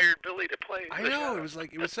have just hired Billy to play. I know. It was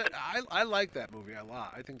like, I like that movie a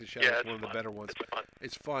lot. I think The Shadow is one of the better ones.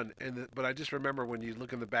 It's fun. But I just remember when you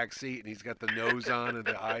look in the back seat and he's got the nose on and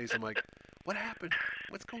the eyes, I'm like, what happened?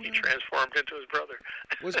 What's going on? He transformed into his brother.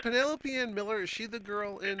 Was Penelope Ann Miller, is she the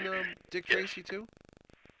girl in Dick Tracy too?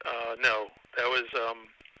 No, that was,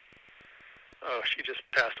 she just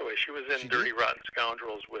passed away. She was in Dirty Rotten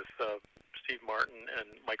Scoundrels with Steve Martin and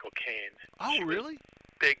Michael Caine. Oh, she really? Was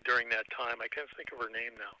big during that time. I can't think of her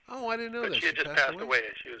name now. Oh, I didn't know that. She had just passed away.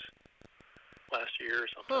 She was last year or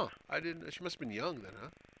something. Huh. I didn't. She must have been young then, huh?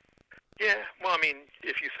 Yeah. Well, I mean,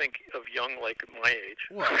 if you think of young like my age.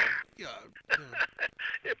 Well, yeah.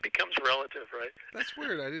 It becomes relative, right? That's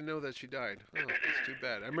weird. I didn't know that she died. Oh, that's too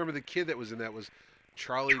bad. I remember the kid that was in that was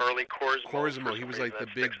Charlie Korsmo. He was like the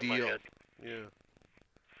big deal. Yeah.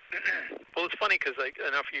 Well, it's funny because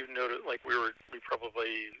enough you noted, like we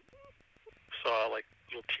probably saw like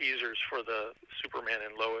little teasers for the Superman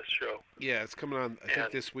and Lois show. Yeah, it's coming on. I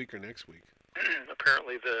think this week or next week.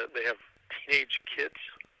 Apparently, they have teenage kids.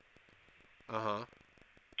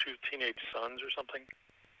 2 teenage sons or something,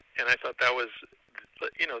 and I thought that was,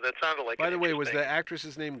 that sounded like. By the way, was the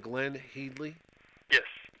actress's name Glenn Headley? Yes.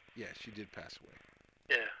 Yeah, she did pass away.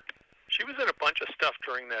 Yeah, she was in a bunch of stuff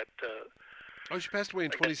during that. She passed away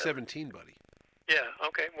in 2017, buddy. Yeah.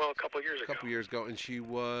 Okay. Well, a couple of years A ago. couple years ago, and she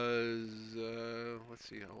was let's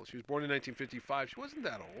see how old. She was born in 1955. She wasn't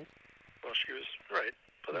that old. Well, she was right,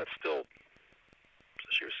 but that's still.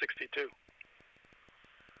 She was 62.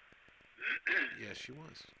 Yeah, she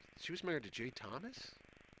was. She was married to Jay Thomas.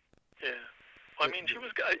 Yeah. Well, I mean, she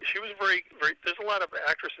was very, very. There's a lot of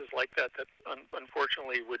actresses like that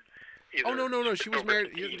unfortunately would either. Oh no! She switch was over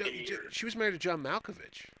married. to TV or- She was married to John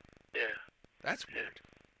Malkovich. Yeah. That's weird.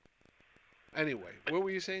 Anyway, what were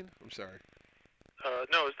you saying? I'm sorry.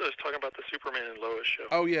 No, I was talking about the Superman and Lois show.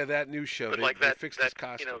 Oh yeah, that new show. But They, like they that, fixed that his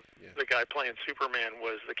costume. you know, Yeah. the guy playing Superman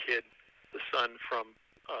was the kid, the son from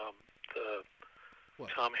the What?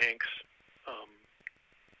 Tom Hanks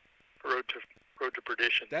Road to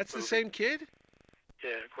Perdition. That's movie. the same kid?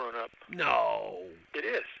 Yeah, grown up. No. It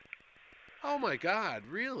is. Oh my God!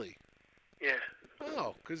 Really? Yeah.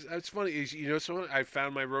 Oh, because it's funny. You know, so I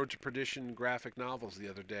found my Road to Perdition graphic novels the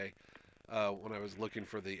other day when I was looking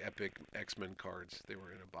for the epic X-Men cards. They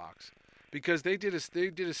were in a box because they did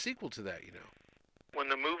a sequel to that. You know. When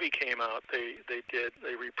the movie came out, they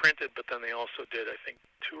reprinted, but then they also did, I think,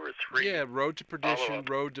 2 or 3. Yeah, Road to Perdition, follow-up.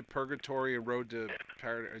 Road to Purgatory, and Road to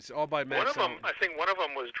Paradise. It's all by Max. One of them, Allan. I think, one of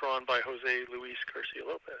them was drawn by Jose Luis Garcia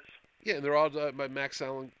Lopez. Yeah, and they're all by Max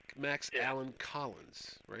Allan Yeah.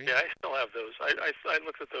 Collins, right? Yeah, I still have those. I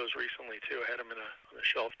looked at those recently too. I had them on a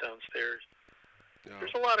shelf downstairs. No.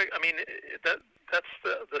 There's a lot of. I mean, that's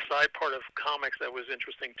the side part of comics that was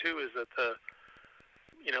interesting too. Is that the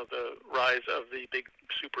rise of the big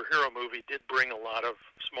superhero movie did bring a lot of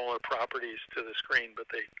smaller properties to the screen, but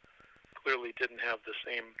they clearly didn't have the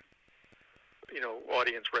same,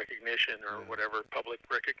 audience recognition or whatever, public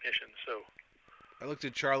recognition. So I looked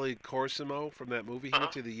at Charlie Corsimo from that movie. He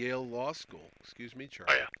went to the Yale Law School. Excuse me,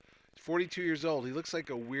 Charlie. Oh, yeah. He's 42 years old. He looks like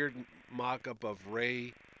a weird mock-up of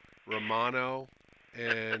Ray Romano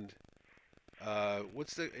and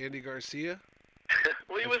what's the Andy Garcia?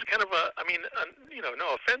 well, he was kind of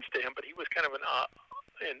no offense to him, but he was kind of an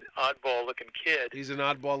oddball-looking kid. He's an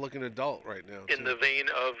oddball-looking adult right now. In the vein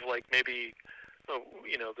of like maybe,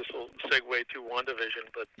 this will segue to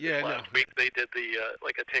WandaVision, but last week they did the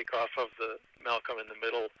like a takeoff of the Malcolm in the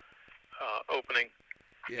Middle opening.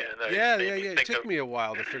 Yeah, and It took me a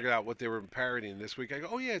while to figure out what they were parodying this week. I go,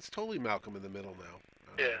 oh yeah, it's totally Malcolm in the Middle now.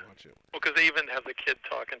 Yeah. Watch it. Well, because they even have the kid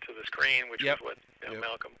talking to the screen, which is what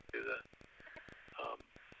Malcolm do the.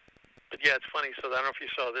 But yeah, it's funny. So I don't know if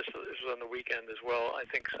you saw this. This was on the weekend as well. I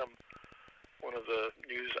think one of the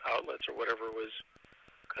news outlets or whatever was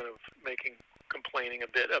kind of complaining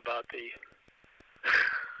a bit about the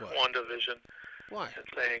WandaVision. Why? And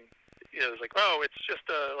saying, it's like, oh, it's just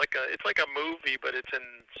it's like a movie, but it's in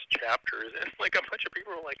chapters. And like a bunch of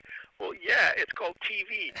people were like, well, yeah, it's called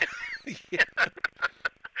TV. Yeah.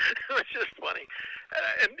 It was just funny.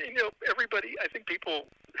 And everybody, I think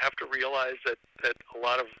people have to realize that a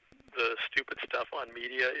lot of the stupid stuff on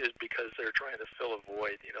media is because they're trying to fill a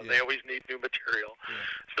void. They always need new material.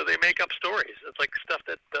 Yeah. So they make up stories. It's like stuff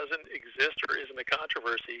that doesn't exist or isn't a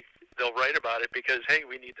controversy. They'll write about it because, hey,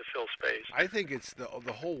 we need to fill space. I think it's the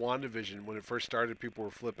whole WandaVision. When it first started, people were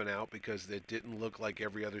flipping out because it didn't look like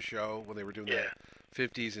every other show when they were doing that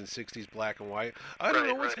 50s and 60s black and white. I don't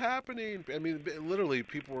know what's happening. I mean, literally,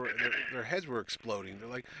 people were their heads were exploding. They're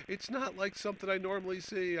like, it's not like something I normally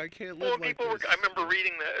see. I can't live like this. I remember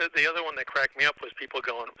reading the other one that cracked me up was people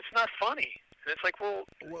going, it's not funny. And it's like, well,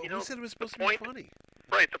 who said it was supposed to be funny?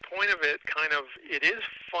 Right. The point of it it is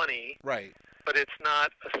funny. Right. But it's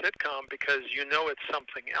not a sitcom because it's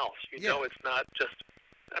something else. You know it's not just,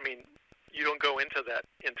 you don't go into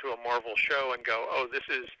a Marvel show and go, oh, this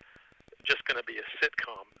is just going to be a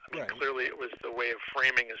sitcom. Clearly it was the way of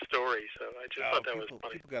framing a story, so I just thought that was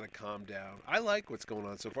funny. People got to calm down. I like what's going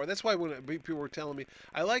on so far. That's why when people were telling me,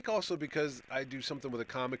 I like also because I do something with a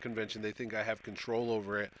comic convention, they think I have control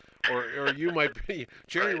over it. Or you might be.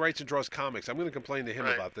 Jerry writes and draws comics. I'm going to complain to him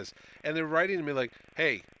about this. And they're writing to me like,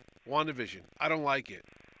 hey, WandaVision, I don't like it.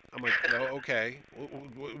 I'm like, no, okay.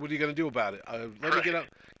 What are you going to do about it? Let me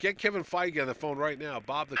get Kevin Feige on the phone right now.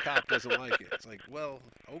 Bob the cop doesn't like it. It's like, well,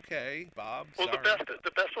 okay, Bob. Well, sorry.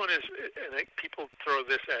 the best one is, and I think people throw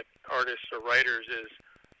this at artists or writers is,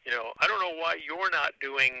 I don't know why you're not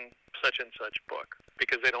doing such and such book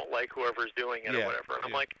because they don't like whoever's doing it or whatever. And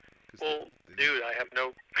I'm like, well, dude, I have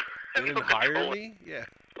no. They didn't hire me. Yeah.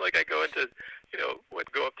 Like I go into,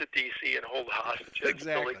 go up to DC and hold hostages.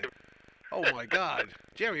 Exactly. Oh, my God.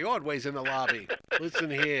 Jerry Ordway's in the lobby. Listen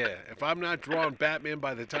here. If I'm not drawing Batman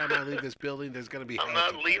by the time I leave this building, there's going to be hell. I'm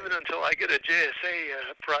not leaving until I get a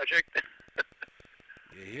JSA project.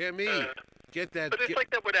 You hear me? Get that. But it's like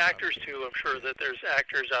that with actors, too. I'm sure that there's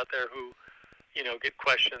actors out there who get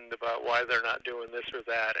questioned about why they're not doing this or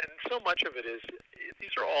that. And so much of it is,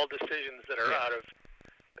 these are all decisions that are out of,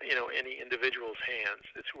 any individual's hands.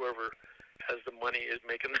 It's whoever has the money is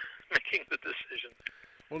making making the decision.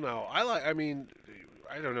 Well, no, I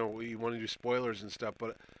don't know, you want to do spoilers and stuff,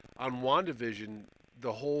 but on WandaVision,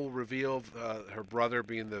 the whole reveal of her brother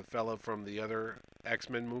being the fellow from the other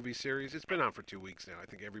X-Men movie series, it's been on for 2 weeks now. I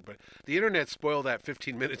think the internet spoiled that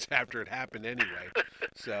 15 minutes after it happened anyway.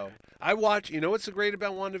 So I watch, what's so great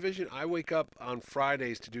about WandaVision? I wake up on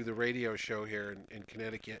Fridays to do the radio show here in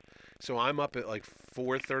Connecticut. So I'm up at like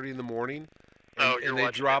 4:30 in the morning. And they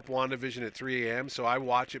drop WandaVision at 3 a.m., so I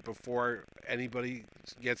watch it before anybody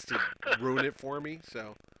gets to ruin it for me.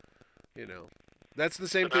 So, that's the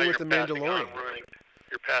same thing with The Mandalorian.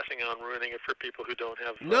 You're passing on ruining it for people who don't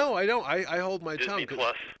have. No, I don't. I hold my Disney tongue.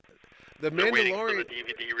 Plus. The Mandalorian. For the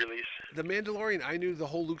DVD release. The Mandalorian. I knew the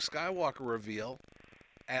whole Luke Skywalker reveal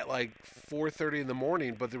at like 4:30 in the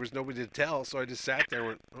morning, but there was nobody to tell, so I just sat there and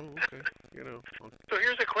went, "Oh, okay," So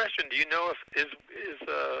here's a question: do you know if is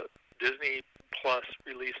Disney Plus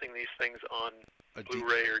releasing these things on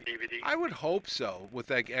Blu-ray or DVD? I would hope so, with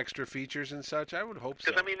like extra features and such. I would hope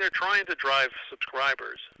so. Because they're trying to drive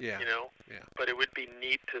subscribers. Yeah. Yeah. But it would be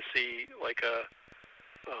neat to see like a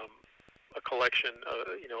collection,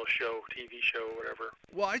 show, TV show, whatever.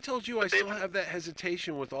 Well, I told you I still have that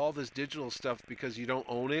hesitation with all this digital stuff because you don't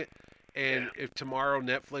own it. And if tomorrow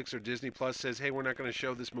Netflix or Disney Plus says, "Hey, we're not going to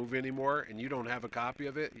show this movie anymore," and you don't have a copy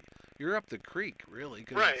of it, you're up the creek, really.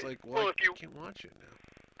 Because it's like, well, I can't watch it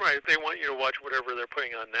now. Right. They want you to watch whatever they're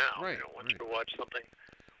putting on now. Right. They don't want you to watch something.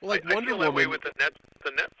 Well, like I Wonder feel that way Woman. with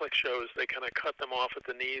the Netflix shows. They kind of cut them off at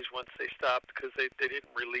the knees once they stopped because they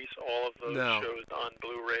didn't release all of those shows on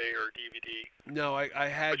Blu-ray or DVD. No, I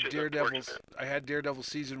had Daredevil. I had Daredevil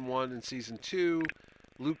season 1 and season 2.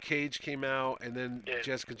 Luke Cage came out, and then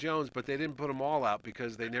Jessica Jones, but they didn't put them all out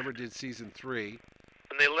because they never did season 3.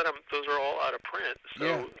 And they let them; those are all out of print.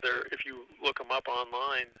 So they're, if you look them up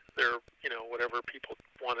online, they're whatever people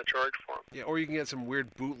want to charge for them. Yeah, or you can get some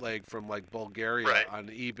weird bootleg from like Bulgaria on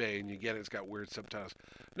eBay, and you get it. It's got weird subtitles.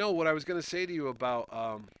 No, what I was going to say to you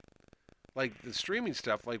about like the streaming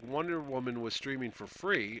stuff, like Wonder Woman was streaming for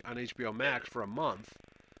free on HBO Max for a month,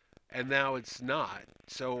 and now it's not.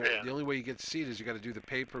 So the only way you get to see it is you got to do the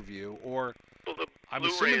pay-per-view, or I'm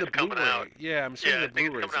assuming the Blu-ray. Yeah, I'm assuming the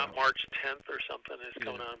Blu-ray. It's coming out March 10th or something. It's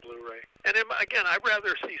coming out on Blu-ray. And again, I'd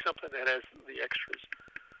rather see something that has the extras.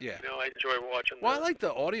 Yeah. I enjoy watching. Well, I like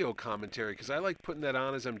the audio commentary because I like putting that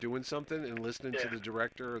on as I'm doing something and listening to the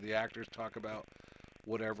director or the actors talk about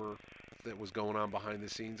whatever that was going on behind the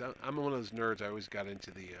scenes. I'm one of those nerds. I always got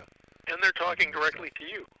into the. And they're talking directly to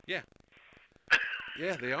you. Yeah.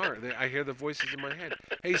 Yeah, they are. I hear the voices in my head.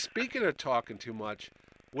 Hey, speaking of talking too much,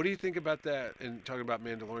 what do you think about that? And talking about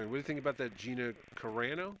Mandalorian, what do you think about that Gina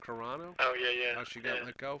Carano? Oh yeah. How she got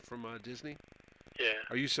let go from Disney? Yeah.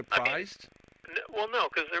 Are you surprised? No,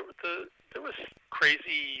 because there was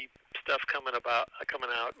crazy stuff coming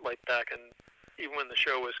out like back in, even when the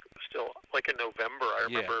show was still like in November. I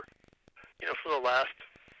remember, for the last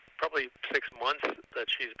probably 6 months that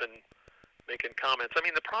she's been making comments. I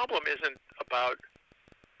mean, the problem isn't about.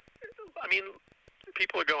 I mean,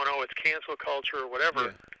 people are going, "Oh, it's cancel culture or whatever."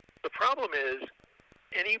 Yeah. The problem is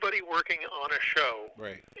anybody working on a show,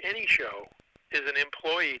 any show, is an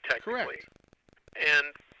employee technically. Correct.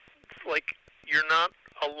 And like, you're not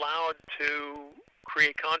allowed to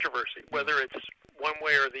create controversy, whether it's one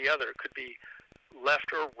way or the other. It could be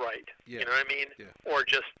left or right. Yeah. You know what I mean? Yeah. Or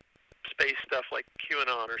just space stuff like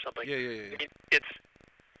QAnon or something. Yeah. I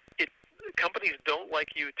mean, companies don't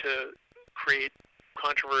like you to create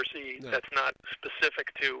controversy that's not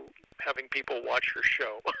specific to having people watch your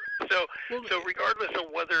show. So regardless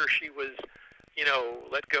of whether she was,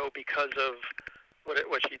 let go because of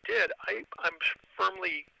what she did, I'm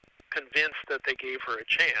firmly convinced that they gave her a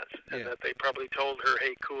chance and that they probably told her,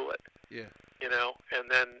 "Hey, cool it." Yeah. And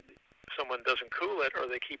then someone doesn't cool it or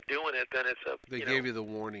they keep doing it, then it's a they gave you the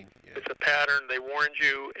warning. Yeah. It's a pattern. They warned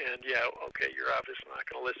you, and okay, you're obviously not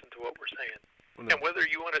going to listen to what we're saying. Well, no. And whether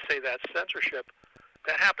you want to say that's censorship,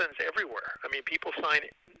 that happens everywhere. I mean, people sign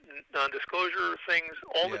non-disclosure things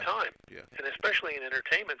all the time, and especially in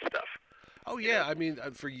entertainment stuff. Oh yeah, I mean,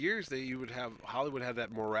 for years Hollywood had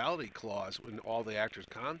that morality clause in all the actors'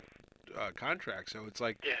 contracts. So it's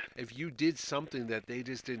like if you did something that they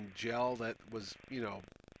just didn't gel, that was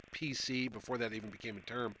PC before that even became a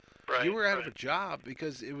term, you were out of a job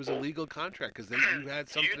because it was a legal contract because you had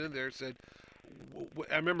something in there that said.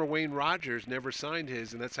 I remember Wayne Rogers never signed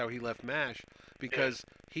his, and that's how he left MASH because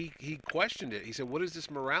he questioned it. He said, "What is this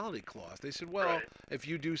morality clause?" They said, "Well, if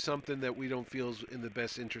you do something that we don't feel is in the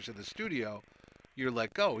best interest of the studio, you're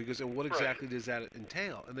let go. He goes, and what exactly does that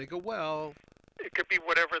entail? And they go, well, it could be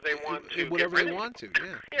whatever they want to. Whatever they want to,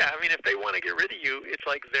 yeah. Yeah, I mean, if they want to get rid of you, it's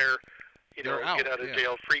like their, They're out, get out of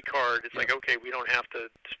jail free card. It's like, okay, we don't have to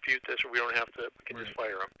dispute this, or we don't have to. We can just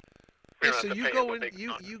fire them. Yeah, so you go in,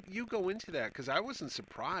 you go into that, because I wasn't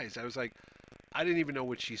surprised. I was like, I didn't even know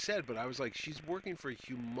what she said, but I was like, she's working for a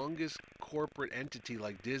humongous corporate entity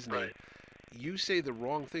like Disney. Right. You say the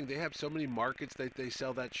wrong thing. They have so many markets that they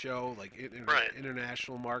sell that show, like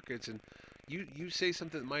international markets, and you say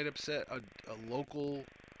something that might upset a local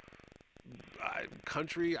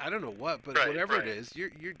country. I don't know what, but whatever it is,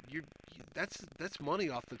 you're that's money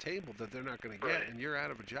off the table that they're not going to get, and you're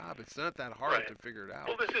out of a job. It's not that hard to figure it out.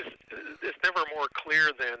 Well, it's never more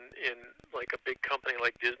clear than in like a big company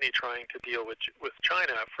like Disney trying to deal with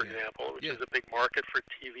China, for example, which is a big market for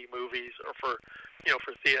TV movies or for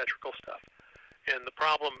for theatrical stuff. And the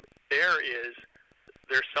problem there is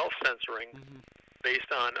they're self-censoring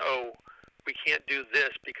based on, we can't do this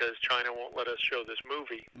because China won't let us show this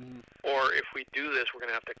movie. Or if we do this, we're going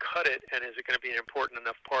to have to cut it, and is it going to be an important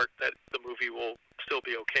enough part that the movie will still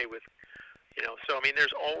be okay with, So, I mean,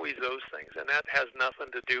 there's always those things, and that has nothing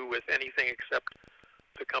to do with anything except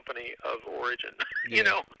the company of origin,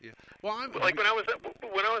 Yeah. Well, like when I was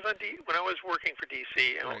working for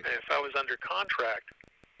DC, and if I was under contract,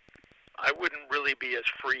 I wouldn't really be as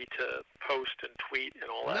free to post and tweet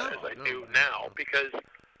and all that as I do now, because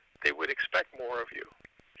they would expect more of you,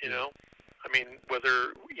 I mean, I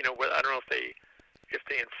don't know if they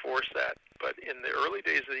enforce that, but in the early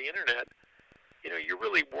days of the internet, you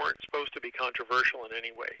really weren't supposed to be controversial in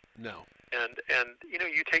any way. No. And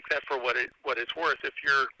you take that for what it's worth. If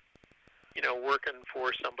you're, working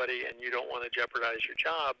for somebody and you don't want to jeopardize your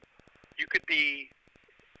job, you could be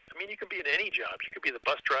in any job. You could be the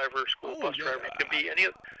bus driver, school bus driver. You could be any.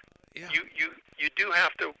 You do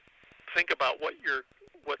have to think about what the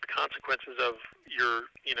consequences of your,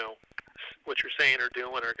 what you're saying or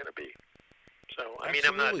doing are going to be. So, I mean,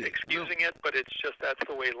 I'm not excusing it, but it's just that's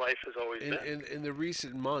the way life has always been. In the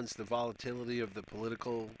recent months, the volatility of the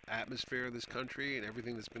political atmosphere of this country and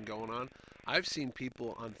everything that's been going on, I've seen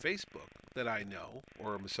people on Facebook that I know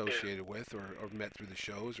or am associated with or met through the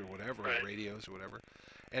shows or whatever, or radios or whatever,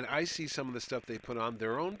 and I see some of the stuff they put on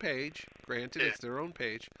their own page. Granted, it's their own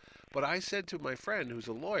page, but I said to my friend who's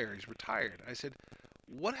a lawyer, he's retired, I said,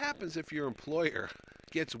 what happens if your employer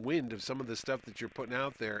gets wind of some of the stuff that you're putting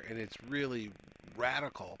out there and it's really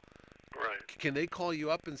radical? Right. Can they call you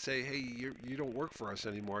up and say, hey, you don't work for us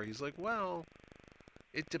anymore? He's like, well,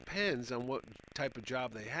 it depends on what type of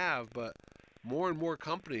job they have, but more and more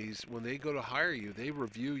companies, when they go to hire you, they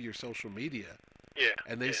review your social media. Yeah.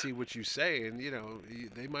 And they see what you say, and,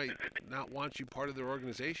 they might not want you part of their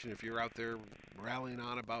organization if you're out there rallying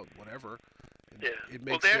on about whatever. Yeah.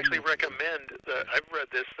 Well, they actually recommend I've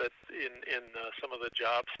read this, that in some of the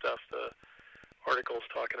job stuff, the articles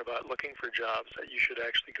talking about looking for jobs, that you should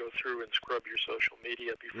actually go through and scrub your social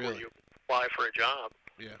media before you apply for a job.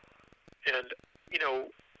 Yeah. And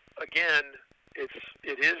again, it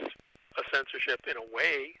is a censorship in a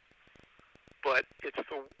way, but it's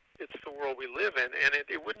the world we live in, and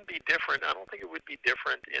it wouldn't be different. I don't think it would be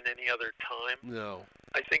different in any other time. No.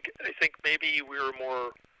 I think maybe we were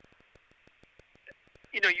more.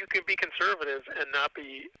 You can be conservative and not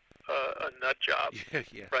be a nut job,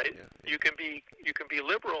 right? Yeah. You can be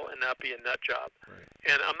liberal and not be a nut job. Right.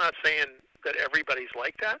 And I'm not saying that everybody's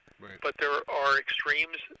like that, but there are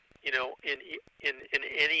extremes, in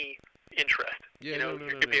any interest. Yeah,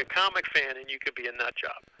 you could be a comic fan and you could be a nut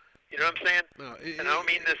job. You know what I'm saying? No, and I don't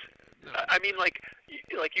mean this. No. I mean like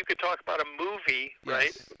you could talk about a movie,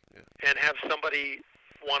 right? Yeah. And have somebody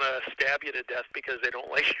want to stab you to death because they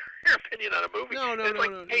don't like your opinion on a movie. No.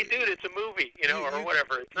 Hey, dude, it's a movie, or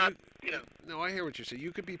whatever. It's not, No, I hear what you're saying.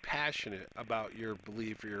 You could be passionate about your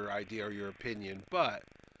belief or your idea or your opinion, but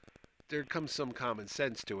there comes some common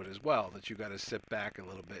sense to it as well, that you got to sit back a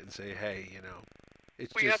little bit and say, hey,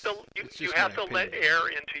 it's you have to let air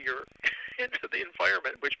into the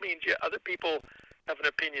environment, which means other people have an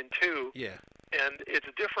opinion too. Yeah. And it's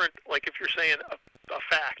different. Like if you're saying a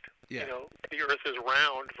fact. Yeah. The Earth is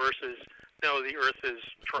round versus no, the Earth is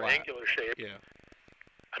triangular shaped. Yeah.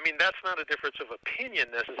 I mean, that's not a difference of opinion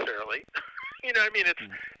necessarily. I mean,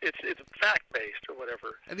 it's fact based or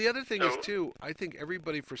whatever. And the other thing is too, I think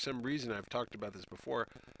everybody, for some reason, I've talked about this before,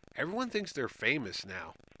 everyone thinks they're famous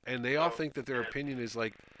now, and they all think that their opinion is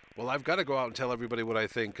like, well, I've got to go out and tell everybody what I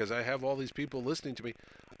think because I have all these people listening to me.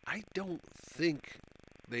 I don't think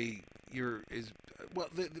they live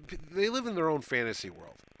in their own fantasy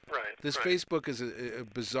world. Right. This Facebook is a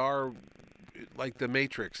bizarre like the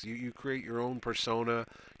Matrix. You create your own persona,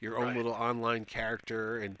 your own little online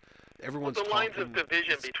character, and everyone's the lines of talking.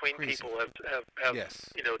 division It's between crazy. people have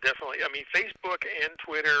Yes. definitely. I mean, Facebook and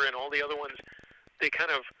Twitter and all the other ones, they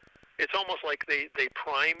kind of, it's almost like they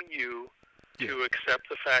prime you to accept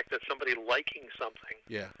the fact that somebody liking something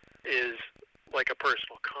Yeah. is like a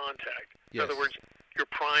personal contact. Yes. In other words, you're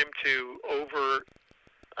primed to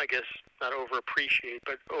I guess not over appreciate,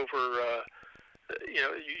 but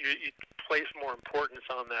you place more importance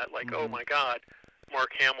on that. Like, oh my God,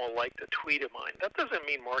 Mark Hamill liked a tweet of mine. That doesn't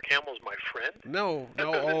mean Mark Hamill's my friend. No.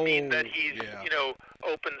 That doesn't mean that he's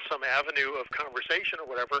opened some avenue of conversation or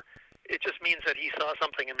whatever. It just means that he saw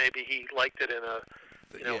something and maybe he liked it in a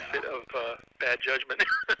fit of bad judgment.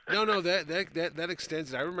 No, that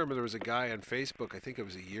extends it. I remember there was a guy on Facebook, I think it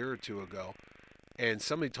was a year or two ago, and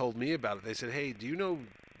somebody told me about it. They said, "Hey, do you know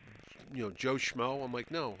Joe Schmo?" I'm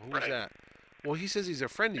like, "No, who's that?" Well, he says he's a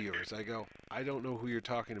friend of yours. I go, "I don't know who you're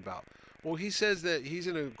talking about." Well, he says that he's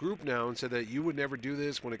in a group now and said that you would never do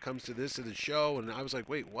this when it comes to this to the show. And I was like,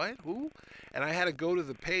 wait, what? Who? And I had to go to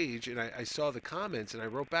the page and I saw the comments and I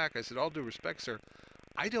wrote back. I said, all due respect, sir,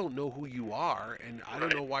 I don't know who you are and I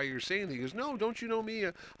don't know why you're saying that. He goes, no, don't you know me?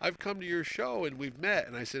 I've come to your show and we've met.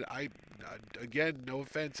 And I said, again, no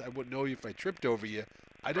offense, I wouldn't know you if I tripped over you.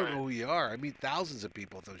 I don't know who you are. I meet thousands of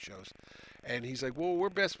people at those shows. And he's like, well,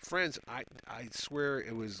 we're best friends. I swear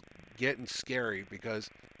it was getting scary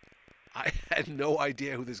because I had no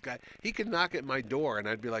idea who this guy. He could knock at my door, and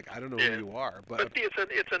I'd be like, I don't know who you are. But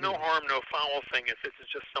it's a no harm, no foul thing if it's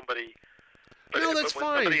just somebody. But, no, that's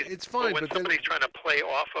fine. It's fine. But when somebody's trying to play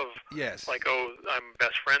off of, like, oh, I'm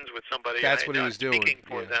best friends with somebody. That's what he was doing. Speaking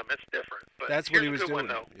for them, it's different. But that's what he was doing. One,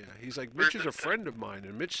 though. Yeah, he's like, Mitch is a friend of mine,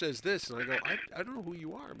 and Mitch says this, and I go, I don't know who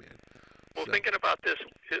you are, man. Well, thinking about this,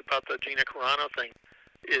 about the Gina Carano thing,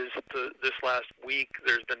 is this last week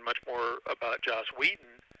there's been much more about Joss Whedon.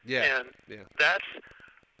 Yeah. And that's,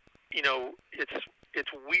 it's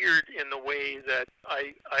weird in the way that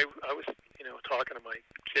I was, talking to my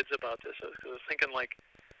kids about this. I was thinking, like,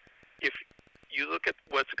 if you look at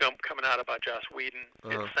what's coming out about Joss Whedon,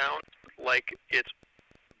 it sounds like it's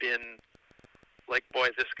been like, boy,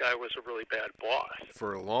 this guy was a really bad boss.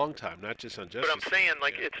 For a long time, not just on Justice. But I'm saying,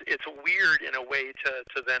 like, it's weird in a way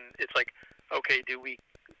to then, it's like, okay, do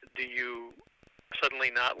you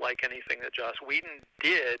suddenly not like anything that Joss Whedon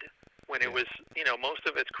did when it was, most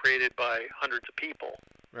of it's created by hundreds of people.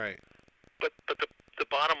 Right. But the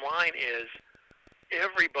bottom line is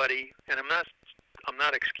everybody, and I'm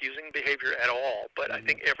not excusing behavior at all, but I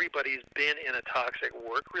think everybody's been in a toxic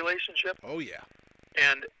work relationship. Oh, yeah.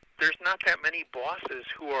 And there's not that many bosses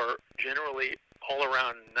who are generally all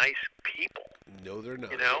around nice people. No, they're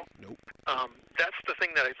not. Nope. That's the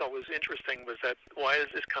thing that I thought was interesting was that why is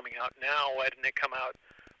this coming out now? Why didn't it come out?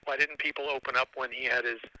 Why didn't people open up when he had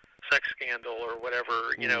his sex scandal or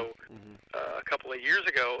whatever, a couple of years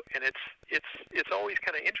ago? And it's always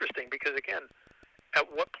kind of interesting because, again, at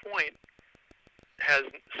what point has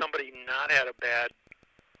somebody not had a bad,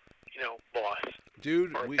 boss?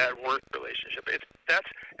 Dude, or a bad work relationship.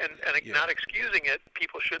 Not excusing it,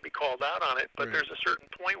 people should be called out on it, but there's a certain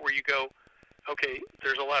point where you go, okay,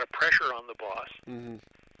 there's a lot of pressure on the boss,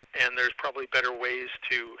 and there's probably better ways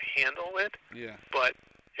to handle it. Yeah. But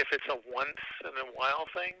if it's a once in a while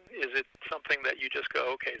thing, is it something that you just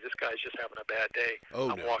go, okay, this guy's just having a bad day,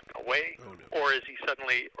 I'm walking away? Or is he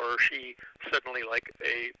suddenly, or she suddenly like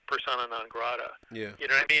a persona non grata? Yeah. You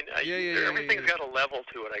know what I mean? Everything's got a level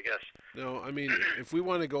to it, I guess. No, I mean, if we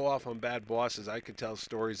want to go off on bad bosses, I could tell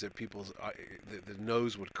stories that people's the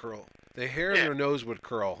nose would curl. The hair in their nose would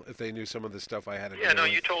curl if they knew some of the stuff I had to do. Yeah, no,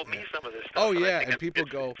 you told me some of this stuff. Oh, yeah, and people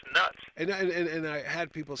go... It's nuts. And I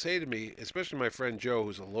had people say to me, especially my friend Joe,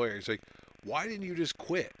 who's a lawyer, he's like, why didn't you just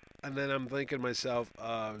quit? And then I'm thinking to myself,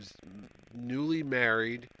 I was newly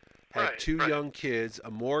married, had two young kids,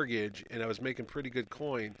 a mortgage, and I was making pretty good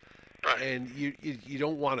coin. Right. And you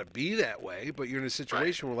don't want to be that way, but you're in a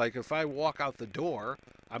situation where, like, if I walk out the door,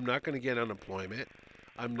 I'm not going to get unemployment.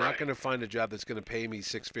 I'm not going to find a job that's going to pay me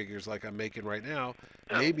six figures like I'm making right now.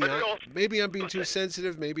 No, maybe I'm being too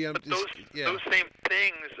sensitive. Maybe I'm just those same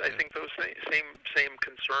things. I think those same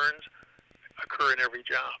concerns occur in every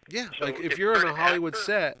job. Yeah, so like if you're on a Hollywood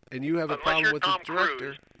set and you have a problem with the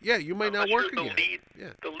director, Cruise, you might not work again.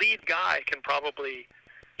 The lead guy can probably,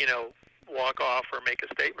 walk off or make a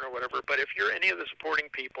statement or whatever. But if you're any of the supporting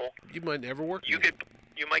people, you might never work.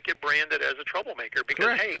 You might get branded as a troublemaker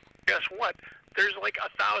because hey, guess what? There's like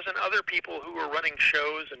 1,000 other people who are running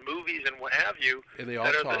shows and movies and what have you and they all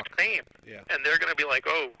that are talk. the same. Yeah. And they're going to be like,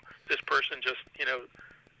 oh, this person just,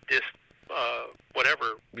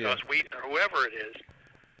 whatever, Joss Whedon or whoever it is.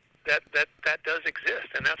 that does exist,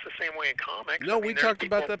 and that's the same way in comics. No, I mean, we talked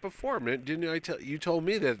about that before, man. Didn't I tell you? Told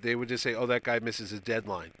me that they would just say, "Oh, that guy misses his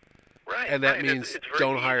deadline," right? and that right. means it's very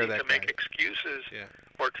don't easy hire that to guy. make excuses, Yeah.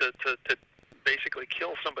 or to basically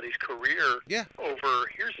kill somebody's career Yeah. over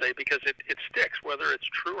hearsay because it sticks, whether it's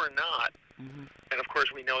true or not. Mm-hmm. And of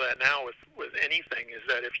course, we know that now with anything is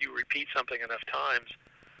that if you repeat something enough times,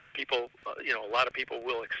 people, a lot of people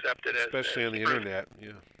will accept it Especially on the true. internet.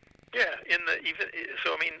 Yeah. Yeah,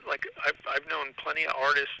 so I mean, like I've known plenty of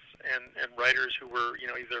artists and writers who were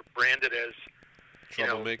either branded as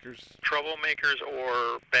Troublemakers. troublemakers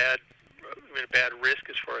or bad risk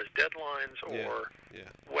as far as deadlines or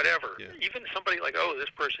whatever. Yeah. Even somebody like, oh, this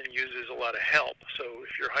person uses a lot of help, so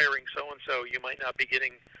if you're hiring so and so, you might not be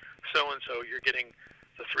getting so and so. You're getting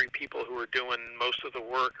the 3 people who are doing most of the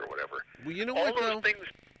work or whatever. Well, you know all what those though?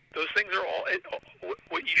 Those things are all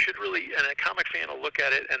what you should really, and a comic fan will look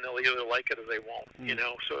at it and they'll either like it or they won't,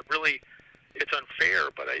 So it's unfair,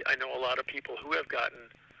 but I know a lot of people who have gotten,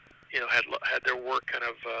 had their work kind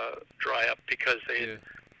of dry up because they had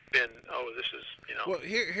been, oh, this is, Well,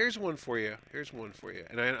 here's one for you.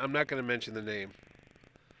 And I'm not going to mention the name,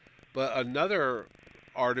 but another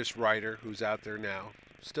artist writer who's out there now,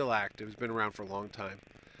 still active, has been around for a long time,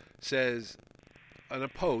 says on a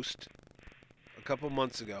post a couple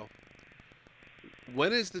months ago,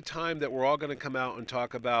 when is the time that we're all going to come out and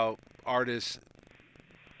talk about artist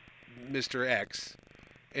Mr. X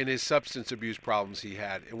and his substance abuse problems he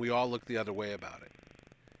had, and we all look the other way about it?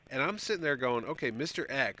 And I'm sitting there going, okay, Mr.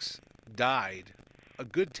 X died a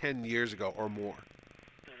good 10 years ago or more.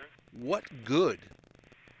 Mm-hmm. What good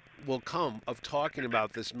will come of talking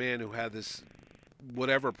about this man who had this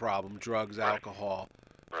whatever problem, drugs, alcohol,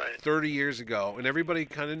 30 years ago, and everybody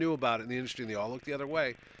kind of knew about it in the industry, and they all looked the other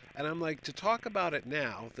way. And I'm like, to talk about it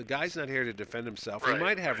now, the guy's not here to defend himself. He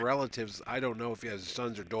might have relatives. I don't know if he has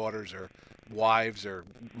sons or daughters or wives or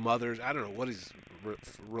mothers. I don't know what his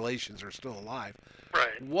relations are still alive.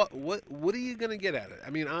 Right. What are you going to get at it?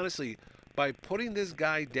 I mean, honestly, by putting this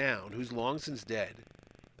guy down, who's long since dead,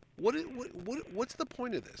 what's the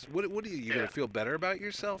point of this? What are you going to feel better about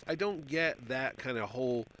yourself? I don't get that kind of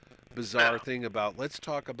whole bizarre thing about let's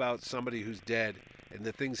talk about somebody who's dead and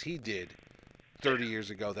the things he did 30 years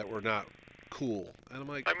ago that were not cool. And I'm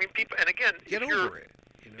like, I mean, people, and again, get over it.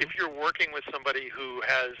 If you're working with somebody who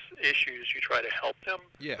has issues, you try to help them.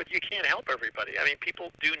 Yeah. But you can't help everybody. I mean, people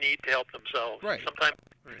do need to help themselves. Right.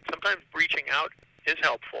 Sometimes reaching out is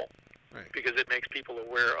helpful. Right. Because it makes people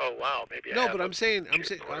aware. Oh, wow, maybe. No, but I'm saying,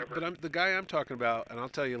 the guy I'm talking about, and I'll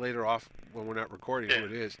tell you later off when we're not recording who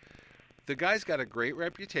it is. The guy's got a great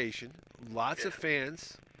reputation, lots of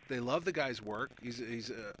fans. They love the guy's work. He's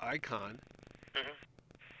an icon.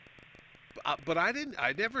 Mm-hmm. But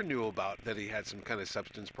I never knew about that he had some kind of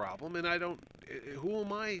substance problem, and I don't. Who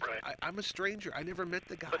am I? Right. I'm a stranger. I never met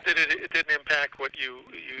the guy. But it didn't impact what you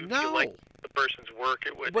like the person's work.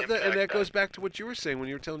 It would. And that goes back to what you were saying when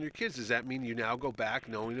you were telling your kids. Does that mean you now go back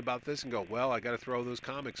knowing about this and go, well, I got to throw those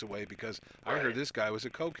comics away because I heard this guy was a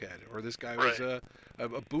cokehead or this guy was a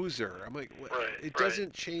boozer? I'm like, it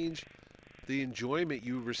doesn't change the enjoyment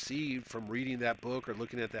you received from reading that book or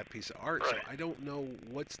looking at that piece of art. So I don't know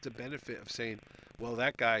what's the benefit of saying, well,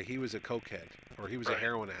 that guy, he was a cokehead or he was a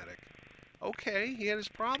heroin addict. Okay, he had his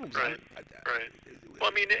problems. Right. Well,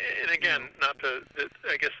 I mean, and again,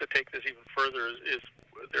 I guess to take this even further is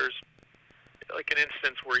there's like an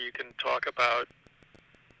instance where you can talk about.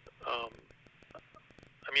 I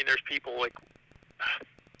mean, there's people like,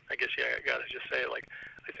 I guess I gotta just say it. Like,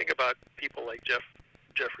 I think about people like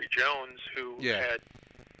Jeffrey Jones who had,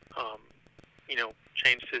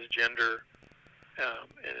 changed his gender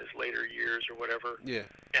in his later years or whatever. Yeah.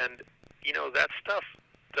 And that stuff.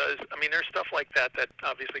 There's stuff like that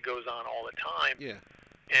obviously goes on all the time. Yeah.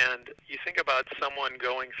 And you think about someone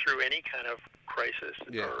going through any kind of crisis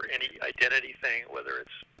or any identity thing, whether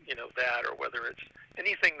it's, that or whether it's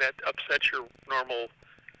anything that upsets your normal,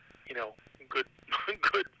 good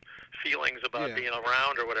feelings about being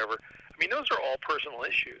around or whatever. I mean, those are all personal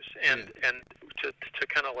issues. And to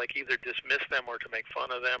kind of like either dismiss them or to make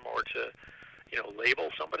fun of them or to, label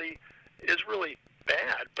somebody is really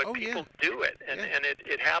bad, but people do it, and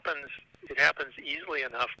it happens easily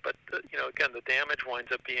enough. But again, the damage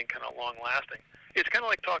winds up being kind of long lasting. It's kind of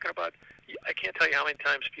like talking about. I can't tell you how many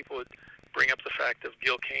times people would bring up the fact that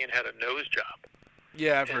Gil Kane had a nose job.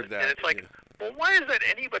 Yeah, I've heard that. And it's like, well, why is that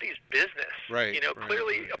anybody's business? Right.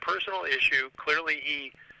 Clearly a personal issue. Clearly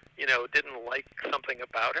he, didn't like something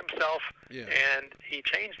about himself, and he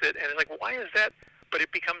changed it. And it's like, why is that? But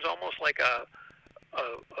it becomes almost like a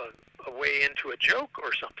way into a joke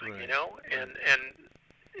or something, and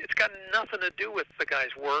it's got nothing to do with the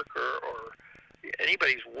guy's work or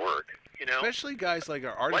anybody's work. You know, especially guys like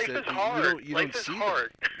our artists. life is that hard. You Life don't is see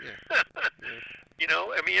hard. Yeah. You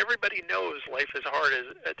know, I mean, everybody knows life is hard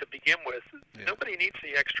to begin with. Yeah. Nobody needs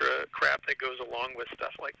the extra crap that goes along with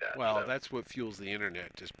stuff like that. Well, so. that's what fuels the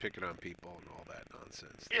internet, just picking on people and all that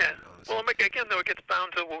nonsense. Yeah. Honestly. Well, again, though, it gets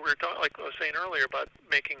bound to what we were talking, like I was saying earlier about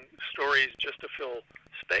making stories just to fill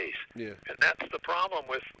space. Yeah. And that's the problem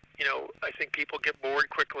with, you know, I think people get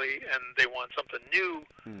bored quickly and they want something new,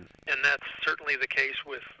 and that's certainly the case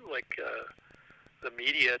with like the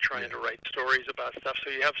media trying to write stories about stuff.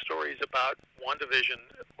 So you have stories about WandaVision,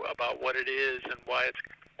 about what it is and why it's,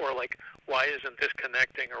 or like why isn't this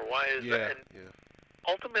connecting, or why is that? And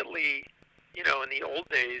ultimately, you know, in the old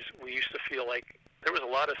days, we used to feel like there was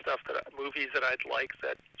a lot of stuff movies that I'd like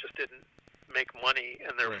that just didn't make money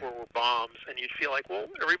and therefore were bombs, and you'd feel like, well,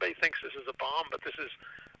 everybody thinks this is a bomb, but this is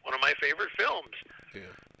one of my favorite films. Yeah.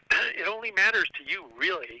 It only matters to you,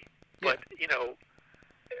 really, but you know,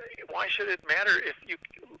 why should it matter if you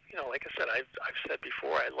know, like I said, I've said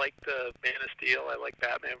before, I like the Man of Steel, I like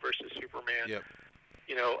Batman versus Superman. Yep.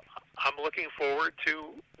 You know, I'm looking forward to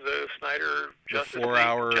the Snyder Justice League.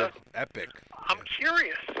 4-hour epic. I'm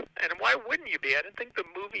curious, and why wouldn't you be? I didn't think the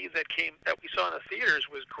movie that we saw in the theaters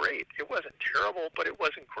was great. It wasn't terrible, but it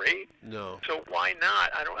wasn't great. No. So why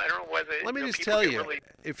not? I don't know why they. Let me just people tell get you, really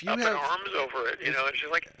if you up have in arms over it, you know, it's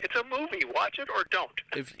just like it's a movie. Watch it or don't.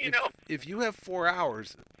 If you have 4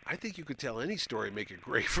 hours, I think you could tell any story and make it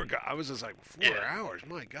great for God. I was just like, 4 hours?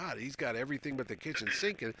 My God, he's got everything but the kitchen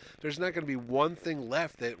sink. And there's not going to be one thing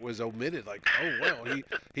left that was omitted. Like, oh, well,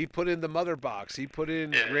 he put in the mother box. He put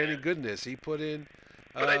in Granny Goodness. He put in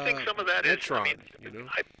But I think some of that Metron, is, you know?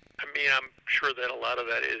 I mean, I'm sure that a lot of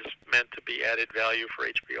that is meant to be added value for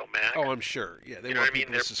HBO Max. Oh, I'm sure. Yeah, they you know want what I mean?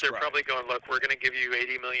 people to subscribe. They're probably going, look, we're going to give you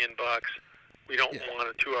 $80 million. We don't want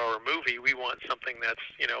a 2-hour movie. We want something that's,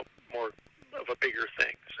 you know, more of a bigger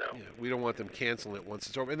thing. So we don't want them canceling it once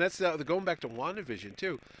it's over. And that's going back to WandaVision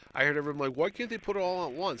too. I heard everyone like, why can't they put it all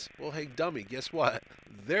at once? Well, hey, dummy, guess what?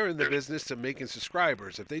 They're in the business of making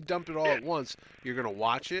subscribers. If they dump it all at once, you're going to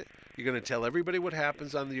watch it. You're going to tell everybody what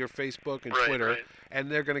happens on your Facebook and Twitter, and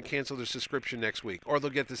they're going to cancel their subscription next week, or they'll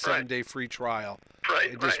get the 7-day free trial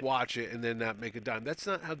and just watch it and then not make a dime. That's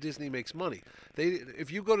not how Disney makes money.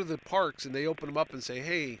 If you go to the parks and they open them up and say,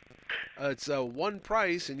 hey, it's one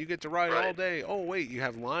price and you get to ride all day. Oh wait, you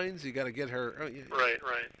have lines. You got to get her. Right.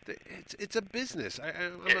 It's a business.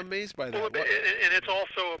 I'm amazed by that. Well, and it's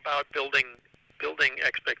also about building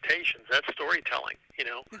expectations. That's storytelling. You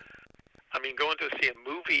know, I mean, going to see a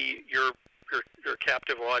movie, you're a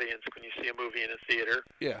captive audience when you see a movie in a theater.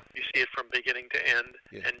 Yeah. You see it from beginning to end,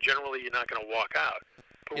 and generally you're not going to walk out.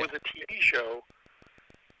 But with a TV show,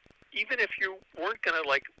 even if you weren't going to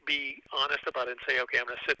like be honest about it and say, okay, I'm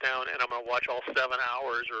going to sit down and I'm going to watch all 7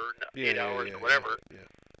 hours or 8 hours or whatever,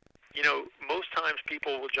 you know, most times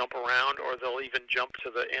people will jump around or they'll even jump to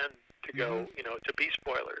the end to go, you know, to be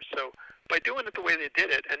spoilers. So by doing it the way they did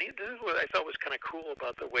it, and this is what I thought was kind of cool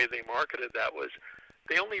about the way they marketed that, was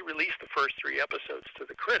they only released the first 3 episodes to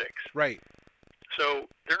the critics. Right. So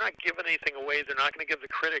they're not giving anything away. They're not going to give the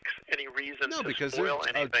critics any reason to spoil anything. No, because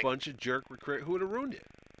there's a bunch of jerk who would have ruined it.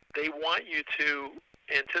 They want you to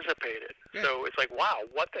anticipate it. Yeah. So it's like, wow,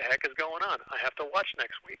 what the heck is going on? I have to watch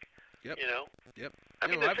next week. Yep. You know? Yep. I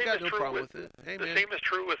mean, I've got no problem with it. Hey, the same is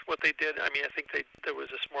true with what they did. I mean, I think there was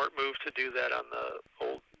a smart move to do that on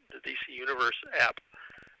the DC Universe app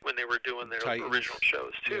when they were doing their original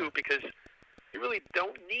shows, too, because you really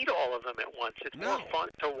don't need all of them at once. It's more fun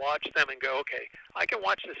to watch them and go, okay, I can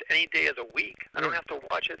watch this any day of the week. I don't have to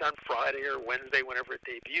watch it on Friday or Wednesday whenever it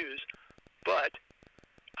debuts, but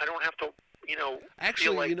I don't have to, you know,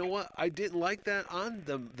 actually, you know what? I didn't like that on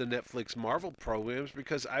the Netflix Marvel programs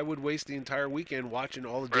because I would waste the entire weekend watching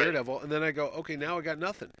all the Daredevil, and then I go, okay, now I got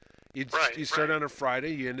nothing. You start on a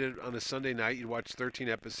Friday, you ended on a Sunday night, you'd watch 13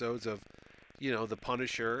 episodes of, you know, The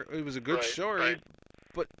Punisher. It was a good story,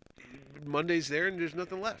 but Monday's there and there's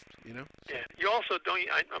nothing left, you know? Yeah. You also don't,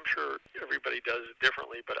 I'm sure everybody does it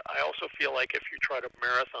differently, but I also feel like if you try to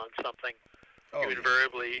marathon something, you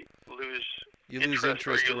invariably lose interest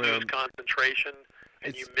or you lose concentration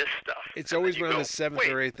and you miss stuff. It's always around the 7th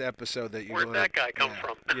or 8th episode that you where'd that guy come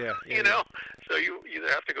from? You know? So you either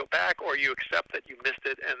have to go back or you accept that you missed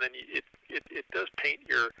it, and then it does paint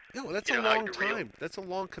your... No, that's a long time. That's a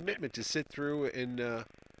long commitment to sit through and...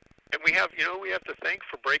 And we have to thank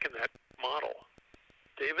for breaking that model.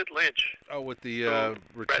 David Lynch. Oh, with the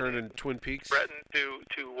return in Twin Peaks? Threatened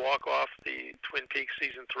to walk off the Twin Peaks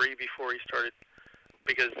Season 3 before he started,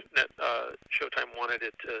 because Showtime wanted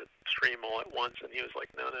it to stream all at once, and he was like,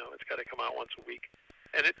 no, it's got to come out once a week.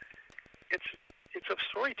 and it's a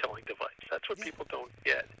storytelling device. That's what people don't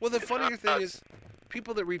get. Well, the It's funnier not thing about- is,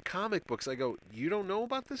 people that read comic books, I go, you don't know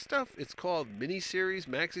about this stuff? It's called miniseries,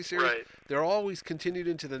 maxi series. Right. They're always continued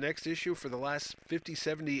into the next issue for the last 50,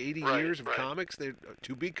 70, 80 Right, years of right. comics. They're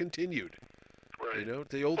to be continued. right. You know,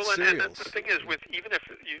 the old Well, and serials. the thing is, even if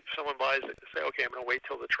someone buys it, say, okay, I'm going to wait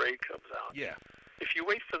till the trade comes out. Yeah. If you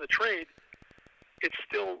wait for the trade, it's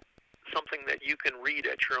still something that you can read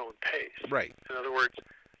at your own pace. Right. In other words,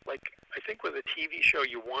 like I think with a TV show,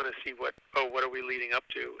 you want to see what are we leading up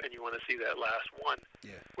to, and you want to see that last one.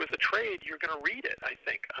 Yeah. With a trade, you're going to read it. I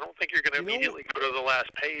think. I don't think you're going to You know- immediately go to the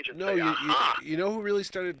last page and No, say, aha. you know who really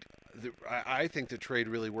started? I think the trade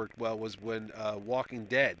really worked well was when Walking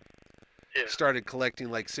Dead Yeah. started collecting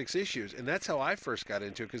like 6 issues, and that's how I first got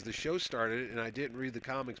into it because the show started and I didn't read the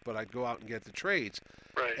comics, but I'd go out and get the trades,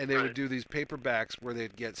 Right. and they right. would do these paperbacks where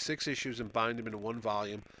they'd get 6 issues and bind them into one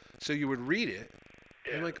volume, so you would read it.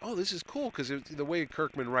 Yeah. And I'm like, oh, this is cool because the way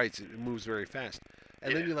Kirkman writes, it moves very fast.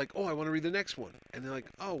 And then Yeah. you're like, oh, I want to read the next one. And they're like,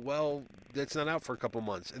 oh, well, that's not out for a couple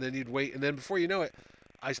months. And then you'd wait. And then before you know it,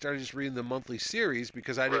 I started just reading the monthly series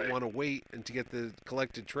because I didn't Right. want to wait and to get the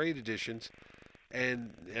collected trade editions.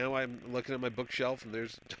 And now I'm looking at my bookshelf and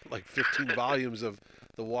there's like 15 volumes of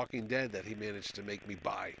The Walking Dead that he managed to make me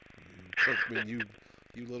buy. Kirkman, you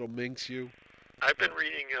little minx, you. I've been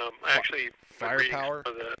reading. Actually, been reading Firepower?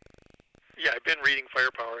 some of the. Yeah, I've been reading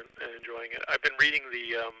Firepower and enjoying it. I've been reading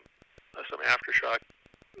the some Aftershock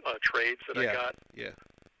trades that I got, Yeah.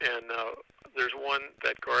 and there's one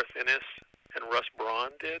that Garth Ennis and Russ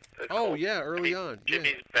Braun did. That's Oh, called yeah, early on. Yeah.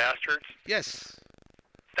 Jimmy's Bastards. Yes.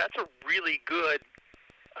 That's a really good.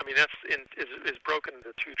 I mean, is broken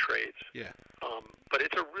into 2 trades. Yeah. But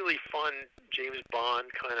it's a really fun James Bond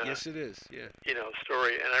kind of Yes, it is. Yeah.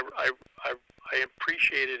 story, and I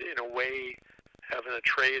appreciated in a way having a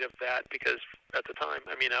trade of that because at the time,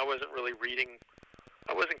 I mean, I wasn't really reading,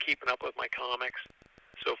 I wasn't keeping up with my comics,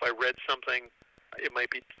 so if I read something, it might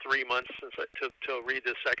be 3 months to read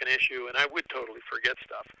the second issue, and I would totally forget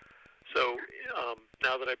stuff. So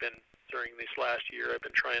now that during this last year, I've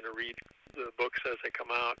been trying to read the books as they come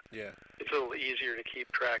out. Yeah. It's a little easier to keep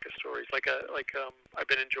track of stories. I've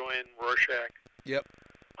been enjoying Rorschach. Yep.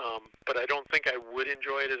 But I don't think I would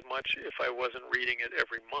enjoy it as much if I wasn't reading it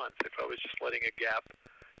every month. If I was just letting a gap,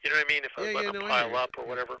 you know what I mean? If I was letting it I pile hear you. up or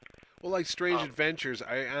whatever. Well, like Strange Adventures,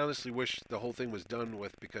 I honestly wish the whole thing was done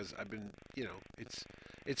with because I've been,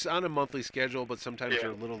 it's on a monthly schedule, but sometimes Yeah.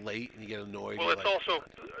 you're a little late and you get annoyed. Well, You're it's like, also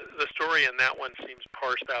the story in that one seems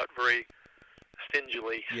parsed out very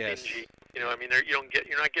stingily. Yes. Stingy. You know, I mean,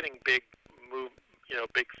 you're not getting big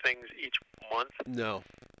big things each month. No.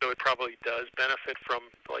 So it probably does benefit from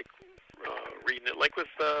reading it. Like with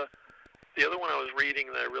the other one I was reading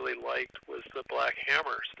that I really liked was the Black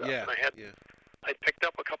Hammer stuff. Yeah. And I picked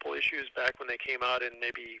up a couple issues back when they came out in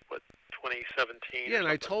maybe 2017. Yeah, and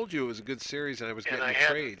I something. told you it was a good series, and I was And getting I the had-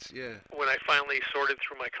 trades. Yeah. When I finally sorted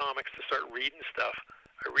through my comics to start reading stuff,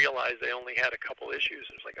 I realized they only had a couple issues.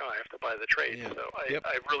 It was like, oh, I have to buy the trade. Yeah. So Yep.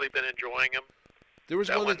 I've really been enjoying them. There was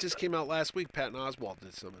That one one- that just came out last week. Patton Oswalt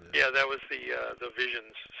did some of it. Yeah, that was the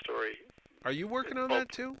Visions story. Are you working on that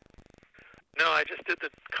too? No, I just did the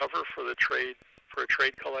cover for a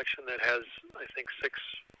trade collection that has, I think, 6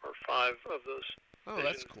 or 5 of those. Oh,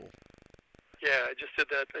 that's Visions. cool. Yeah, I just did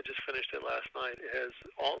that. I just finished it last night. It has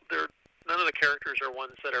none of the characters are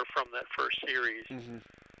ones that are from that first series. Hmm.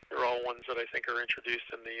 They're all ones that I think are introduced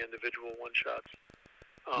in the individual one-shots.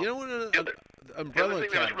 You know what? the other Umbrella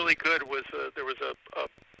thing that was Academy. really good was there was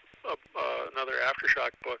another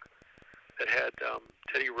Aftershock book that had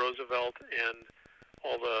Teddy Roosevelt and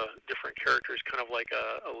all the different characters, kind of like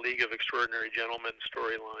a League of Extraordinary Gentlemen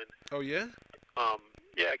storyline. Oh yeah.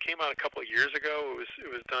 Yeah, it came out a couple of years ago.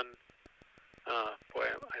 It was done. Boy,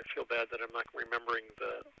 I feel bad that I'm not remembering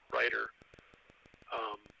the writer.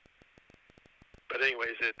 But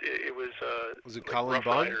anyways, it was. Was it like Colin Rough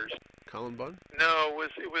Bunn? Riders. Colin Bunn? No,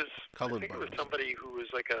 it was. Colin I think Bunn. it was somebody who was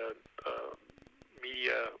like a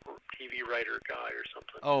media TV writer guy or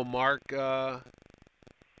something. Oh, Mark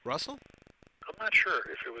Russell? I'm not sure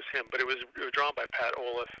if it was him, but it was drawn by Pat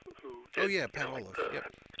Olaf, who did, Oh yeah, Pat like Olaf. the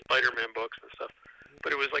Yep. Spider-Man books and stuff.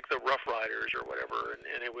 But it was like the Rough Riders or whatever,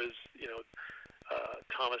 and it was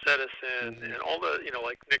Thomas Edison Mhm. and all the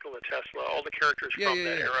like Nikola Tesla, all the characters Yeah, from yeah,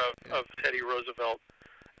 that yeah. era Yeah. of Teddy Roosevelt,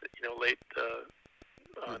 late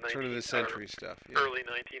Turn of the century stuff. Yeah. early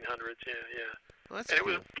 1900s. Yeah. Well, that's And it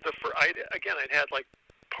cool. was I'd had like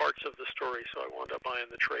parts of the story, so I wound up buying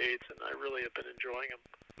the trades, and I really have been enjoying them.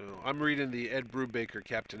 Oh, I'm reading the Ed Brubaker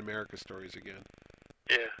Captain America stories again.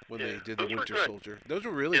 Yeah. When yeah. they did Those the were Winter good. Soldier. Those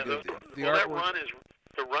were really Yeah, good. the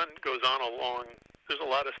artwork. run goes on a long. there's a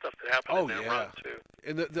lot of stuff that happened in that run too.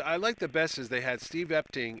 And I like the best is they had Steve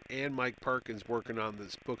Epting and Mike Perkins working on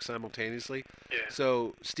this book simultaneously. Yeah.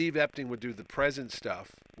 So Steve Epting would do the present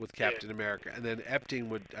stuff with Captain America, and then Epting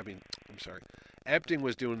was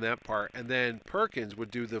doing that part, and then Perkins would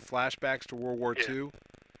do the flashbacks to World War II.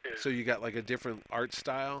 Yeah. So you got like a different art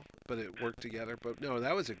style, but it worked together. But no,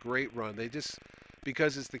 that was a great run. They just,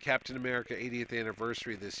 because it's the Captain America 80th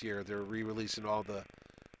anniversary this year, they're re-releasing all the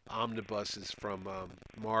omnibuses from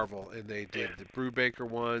Marvel, and they did the Brubaker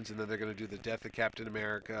ones, and then they're going to do the Death of Captain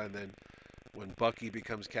America, and then when Bucky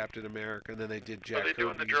becomes Captain America, and then they did Jack Kirby. They're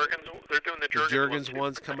doing the Jurgens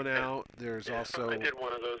one's coming out. There's also... I did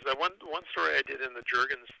one of those. That one story I did in the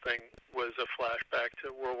Jurgens thing was a flashback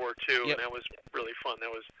to World War II, and that was really fun. That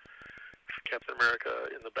was Captain America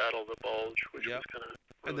in the Battle of the Bulge, which was kind of...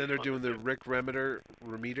 And then they're doing the Rick Remender.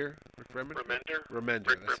 Remender,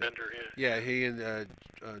 yeah, he and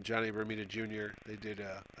Johnny Romita Jr., they did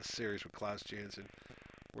a series with Klaus Janson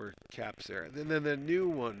where Cap's there. And then the new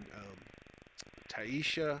one,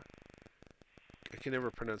 Taisha, I can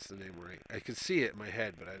never pronounce the name right. I can see it in my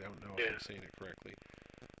head, but I don't know if I'm saying it correctly.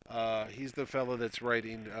 He's the fellow that's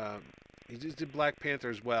writing, he just did Black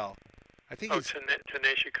Panther as well. I think he's...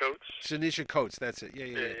 Tanisha Coates? Tanisha Coates, that's it.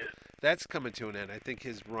 Yeah. That's coming to an end. I think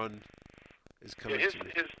his run is coming to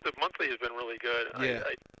an end. The monthly has been really good. Yeah.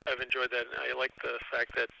 I've enjoyed that, and I like the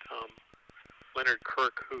fact that Leonard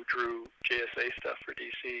Kirk, who drew JSA stuff for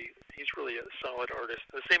DC, he's really a solid artist.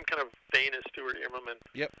 The same kind of vein as Stuart Immerman.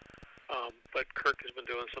 Yep. But Kirk has been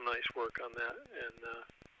doing some nice work on that, and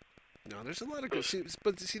no, there's a lot of good.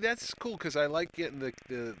 But that's cool because I like getting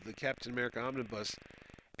the Captain America omnibus,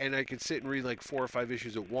 and I could sit and read like 4 or 5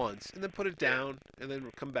 issues at once, and then put it down, and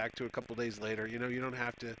then come back to it a couple days later. You know, you don't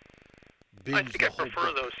have to binge I think the I whole prefer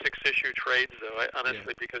book. those 6-issue trades, though.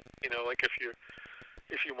 Honestly, because like if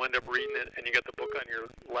you wind up reading it and you get the book on your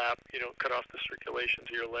lap, you don't cut off the circulation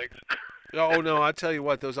to your legs. Oh no, I'll tell you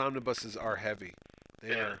what, those omnibuses are heavy.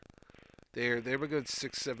 They're a good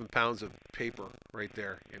 6-7 pounds of paper right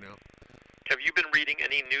there. You know. Have you been reading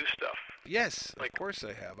any new stuff? Yes, of course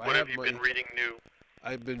I have. What have you been reading new?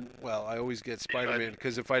 I always get Spider-Man,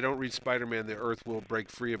 because if I don't read Spider-Man, the Earth will break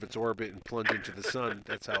free of its orbit and plunge into the sun.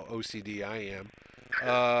 That's how OCD I am.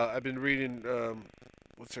 I've been reading,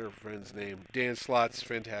 what's her friend's name? Dan Slott's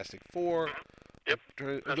Fantastic Four. Yep,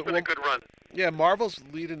 that's been a good run. Yeah, Marvel's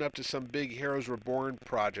leading up to some big Heroes Reborn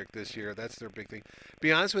project this year. That's their big thing.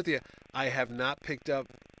 Be honest with you, I have not picked up...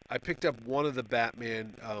 I picked up one of the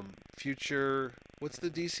Batman Future... What's the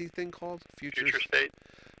DC thing called? Future State.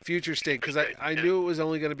 Future State, because I knew it was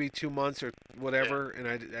only going to be 2 months or whatever,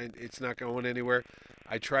 and it's not going anywhere.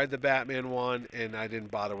 I tried the Batman one, and I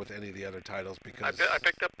didn't bother with any of the other titles because... I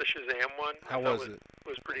picked up the Shazam one. How was it? It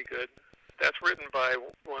was pretty good. That's written by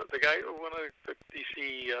one of the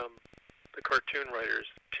DC, the cartoon writers,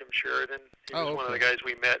 Tim Sheridan. He was one of the guys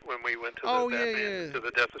we met when we went to the Batman, to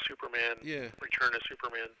the Death of Superman, Return of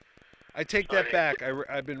Superman. I take that back.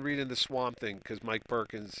 I've been reading the Swamp Thing because Mike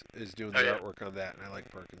Perkins is doing the artwork on that, and I like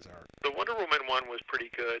Perkins' art. The Wonder Woman one was pretty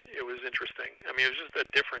good. It was interesting. I mean, it was just a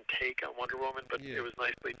different take on Wonder Woman, but it was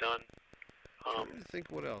nicely done. I'm trying to think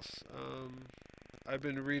what else. I've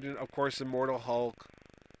been reading, of course, Immortal Hulk.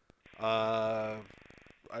 Have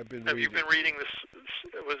you been reading this?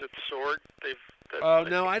 Was it Sword?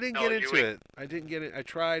 No, I didn't get into it. I didn't get it. I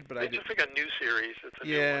tried, but I didn't. It's just like a new series. It's a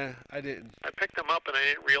new one. I didn't. I picked them up, and I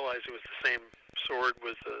didn't realize it was the same Sword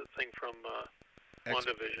was the thing from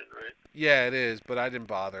WandaVision, right? Yeah, it is, but I didn't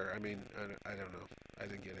bother. I mean, I don't know. I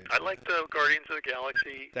didn't get into it. I like the Guardians of the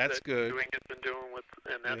Galaxy. That's good. Has been doing with,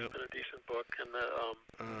 and that's been a decent book. And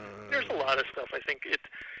there's a lot of stuff. I think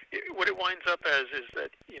what it winds up as is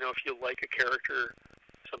that if you like a character,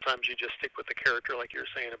 sometimes you just stick with the character, like you're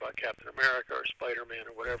saying about Captain America or Spider-Man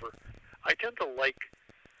or whatever. I tend to like,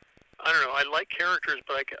 I don't know, I like characters,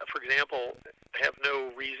 but for example, have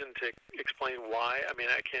no reason to explain why. I mean,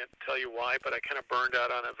 I can't tell you why, but I kind of burned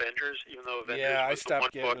out on Avengers, even though Avengers was the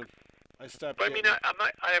one book. I stopped. But I mean,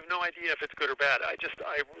 I have no idea if it's good or bad. I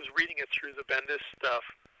was reading it through the Bendis stuff,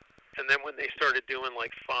 and then when they started doing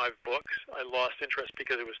like 5 books, I lost interest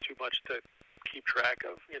because it was too much to keep track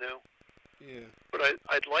of, Yeah. But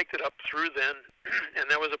I'd liked it up through then, and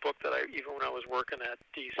that was a book that even when I was working at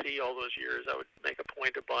DC all those years, I would make a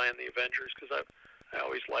point of buying the Avengers because I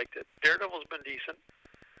always liked it. Daredevil's been decent.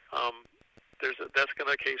 That's kind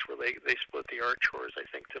of a case where they split the art chores, I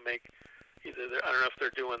think, to make either I don't know if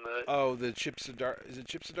they're doing the the Chip Zdarsky. Is it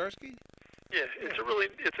Chip Zdarsky? Yeah,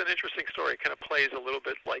 it's an interesting story. It kind of plays a little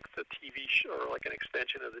bit like the TV show, or like an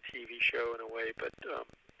extension of the TV show in a way, but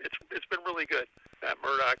it's been really good. Matt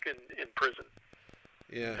Murdock in prison.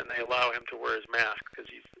 Yeah. And they allow him to wear his mask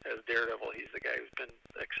because as Daredevil, he's the guy who's been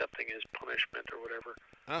accepting his punishment or whatever.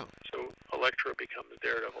 Oh. So Elektra becomes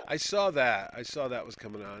Daredevil. I saw that. I saw that was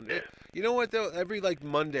coming on. Yeah. You know what though? Every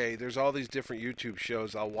Monday, there's all these different YouTube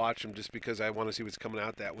shows. I'll watch them just because I want to see what's coming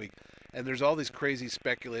out that week. And there's all these crazy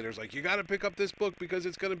speculators like, you got to pick up this book because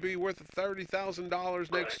it's going to be worth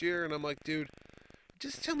 $30,000 next year. And I'm like, dude,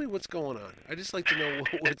 just tell me what's going on. I just like to know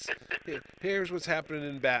what's. Here's what's happening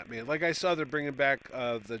in Batman. Like I saw they're bringing back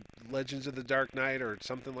the Legends of the Dark Knight or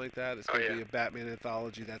something like that. It's going to be a Batman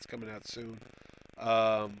anthology that's coming out soon.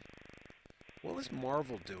 What was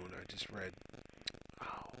Marvel doing? I just read.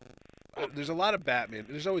 There's a lot of Batman.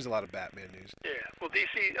 There's always a lot of Batman news. Yeah. Well,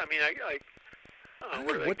 DC. I mean, I don't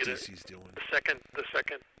know what DC's doing. The second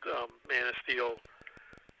Man of Steel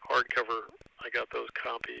hardcover. I got those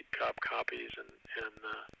copies, and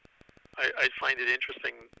I find it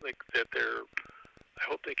interesting, like that they're. I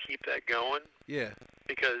hope they keep that going. Yeah.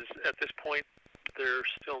 Because at this point, they're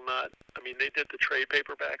still not. I mean, they did the trade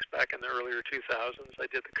paperbacks back in the earlier 2000s. I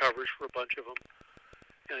did the covers for a bunch of them,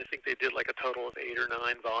 and I think they did like a total of 8 or 9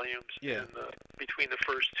 volumes. Yeah. And between the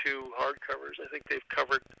first 2 hardcovers, I think they've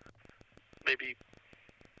covered maybe,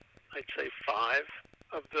 I'd say 5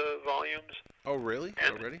 of the volumes. Oh, really?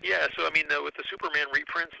 And, already? Yeah. So I mean, with the Superman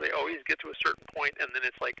reprints, they always get to a certain point, and then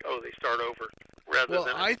it's like, oh, they start over. Rather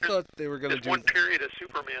than I thought they were going to do. There's one period of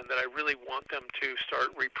Superman that I really want them to start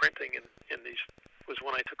reprinting in these. Was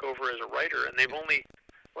when I took over as a writer, and they've only,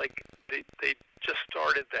 like, they just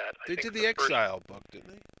started that. They did the Exile book,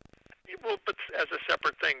 didn't they? Well, but as a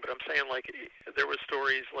separate thing. But I'm saying, like, there was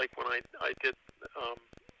stories like when I did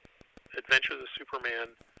Adventures of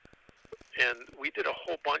Superman, and we did a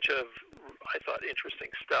whole bunch of, I thought,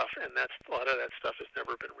 interesting stuff, and a lot of that stuff has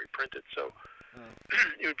never been reprinted. So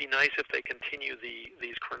it would be nice if they continue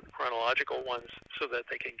these chronological ones so that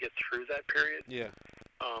they can get through that period. Yeah.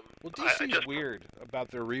 Well, DC's weird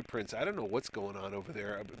about their reprints. I don't know what's going on over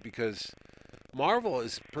there because Marvel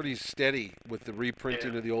is pretty steady with the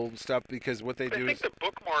reprinting of the old stuff because what they do is... I think the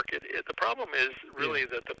book market, the problem is really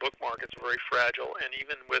that the book market's very fragile, and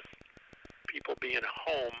even with people being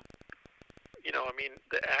home, you know, I mean,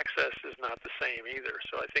 the access is not the same either.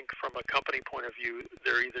 So I think from a company point of view,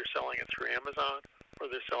 they're either selling it through Amazon or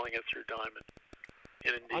they're selling it through Diamond.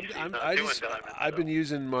 And DC, I've been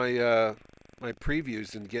using my my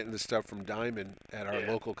previews and getting the stuff from Diamond at our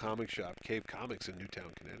local comic shop, Cave Comics in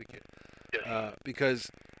Newtown, Connecticut. Yes.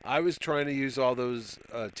 Because I was trying to use all those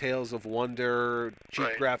Tales of Wonder,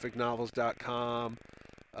 cheapgraphicnovels.com.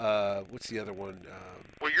 What's the other one?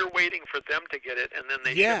 Well, you're waiting for them to get it, and then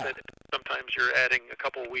they ship it. Sometimes you're adding a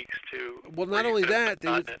couple weeks to... Well, not only that,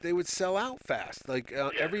 they would sell out fast. Like,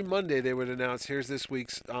 every Monday they would announce, here's this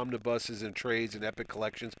week's omnibuses and trades and epic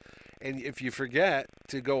collections. And if you forget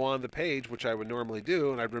to go on the page, which I would normally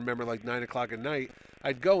do, and I'd remember like 9 o'clock at night,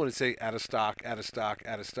 I'd go and it'd say, out of stock, out of stock,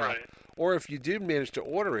 out of stock. Right. Or if you did manage to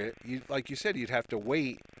order it, like you said, you'd have to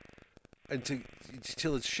wait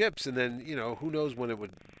until it ships, and then, you know, who knows when it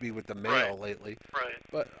would be with the mail lately. Right.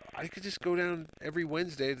 But I could just go down every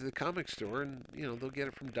Wednesday to the comic store, and, you know, they'll get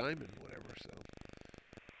it from Diamond, whatever. So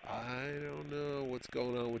I don't know what's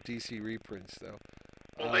going on with DC reprints, though.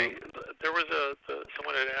 Well, there was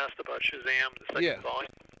someone had asked about Shazam, the second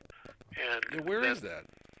volume. And where is that?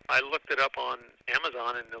 I looked it up on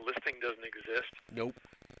Amazon, and the listing doesn't exist. Nope.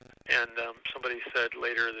 And somebody said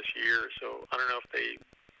later this year, so I don't know if they...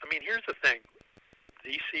 I mean, here's the thing.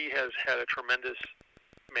 DC has had a tremendous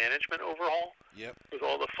management overhaul. Yep. With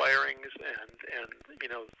all the firings and you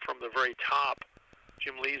know, from the very top,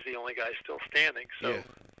 Jim Lee's the only guy still standing. So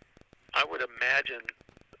I would imagine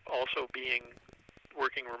also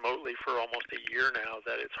working remotely for almost a year now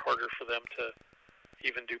that it's harder for them to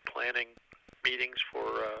even do planning meetings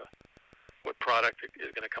for what product is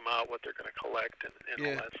going to come out, what they're going to collect, and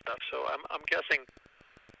all that stuff. So I'm guessing...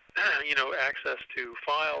 you know, access to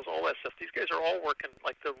files, all that stuff. These guys are all working,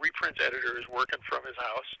 like the reprints editor is working from his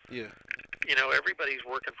house. Yeah. You know, everybody's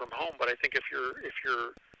working from home, but I think if you're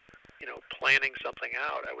you know, planning something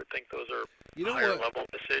out, I would think those are higher level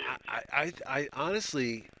decisions. I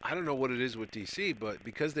honestly, I don't know what it is with DC, but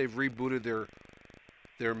because they've rebooted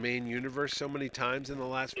their main universe so many times in the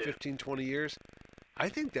last 15, 20 years, I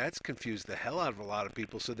think that's confused the hell out of a lot of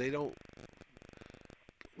people, so they don't...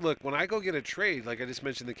 Look, when I go get a trade, like I just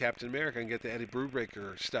mentioned the Captain America and get the Eddie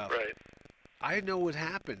Brubaker stuff, right. I know what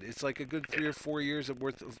happened. It's like a good 3 or 4 years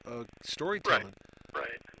worth of storytelling.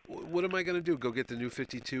 Right. What am I going to do? Go get the new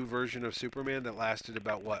 52 version of Superman that lasted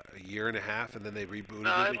about, what, a year and a half, and then they rebooted it again?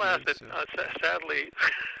 No, it lasted. Sadly,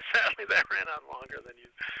 that ran on longer than you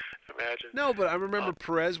imagine. No, but I remember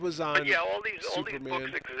Perez was on. But yeah, all these Superman.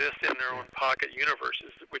 books exist in their own pocket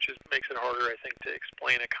universes, which makes it harder, I think, to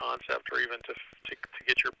explain a concept or even to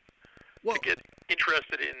get your to get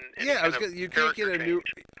interested in. Yeah, you can't get a new.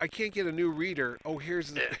 I can't get a new reader. Oh,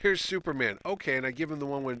 here's Superman. Okay, and I give him the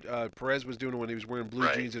one when Perez was doing it when he was wearing blue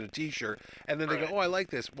jeans and a T-shirt, and then they go, "Oh, I like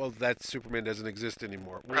this." Well, that Superman doesn't exist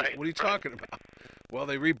anymore. What are you talking about? Well,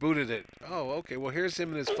 they rebooted it. Oh, okay. Well, here's him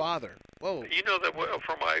and his father. Whoa. You know that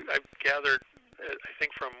from I've gathered, I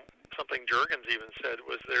think from something Jurgens even said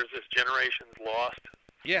was there's this Generations Lost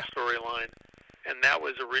storyline, and that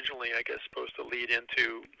was originally, I guess, supposed to lead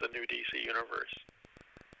into the new DC universe,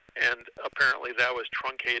 and apparently that was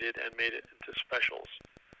truncated and made it into specials.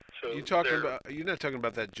 So you're not talking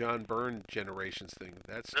about that John Byrne Generations thing.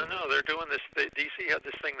 No, they're doing this. DC had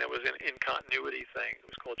this thing that was an in continuity thing. It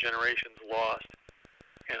was called Generations Lost.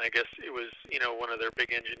 And I guess it was, one of their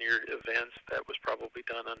big engineered events that was probably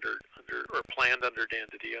done under or planned under Dan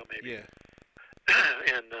DiDio, maybe. Yeah.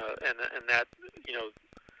 and that,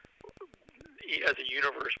 as a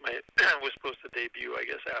universe, was supposed to debut, I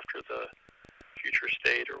guess, after the Future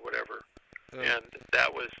State or whatever. And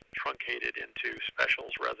that was truncated into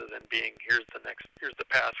specials rather than being here's the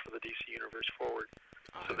path for the DC universe forward.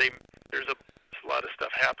 So there's a lot of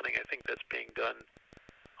stuff happening. I think that's being done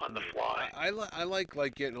on the fly. I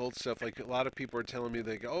like getting old stuff. Like a lot of people are telling me,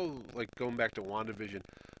 they go, oh, like going back to WandaVision.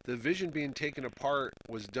 The Vision being taken apart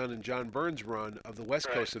was done in John Byrne's run of the West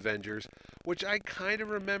Coast Avengers, which I kind of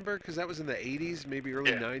remember because that was in the 80s, maybe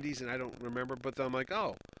early 90s, and I don't remember. But then I'm like,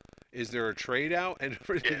 oh, is there a trade out? And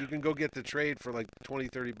you can go get the trade for like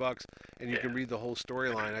 $20-$30, and you can read the whole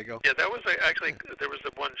storyline. I go, yeah, that was actually there was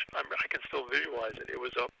the one I can still visualize it. It was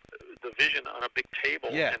the Vision on a big table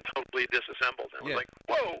and totally disassembled. And it was like,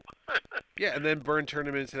 whoa. Yeah, and then Byrne turned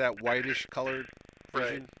him into that whitish colored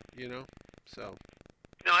Vision, So.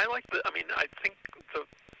 No, I think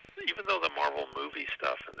even though the Marvel movie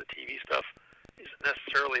stuff and the TV stuff isn't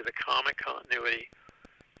necessarily the comic continuity,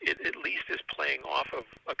 it at least is playing off of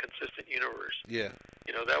a consistent universe. Yeah.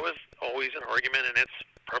 That was always an argument, and it's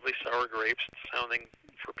probably sour grapes sounding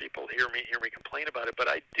for people hear me complain about it, but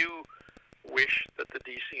I do wish that the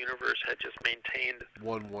DC universe had just maintained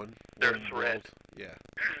their thread. Yeah.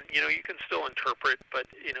 You can still interpret, but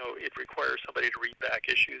it requires somebody to read back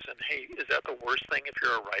issues. And hey, is that the worst thing if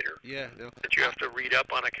you're a writer? Yeah, no. That you have to read up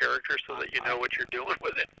on a character so that you know what you're doing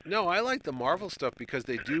with it. No, I like the Marvel stuff because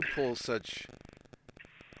they do pull such.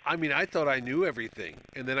 I mean, I thought I knew everything,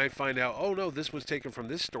 and then I find out, oh no, this was taken from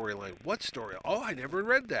this storyline. What story? Oh, I never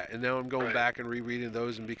read that, and now I'm going back and rereading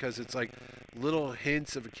those, and because it's like little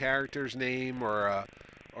hints of a character's name or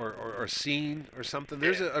a scene or something.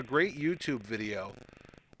 There's a great YouTube video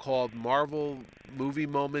called Marvel Movie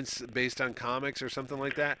Moments based on comics or something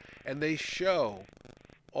like that, and they show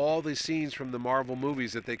all the scenes from the Marvel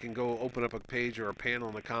movies that they can go open up a page or a panel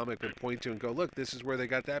in a comic and point to and go, look, this is where they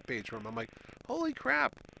got that page from. I'm like, holy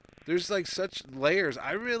crap. There's like such layers.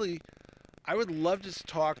 I would love to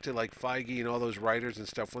talk to like Feige and all those writers and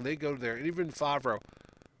stuff when they go there, and even Favreau.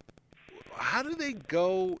 How do they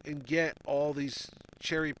go and get all these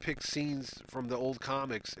cherry-picked scenes from the old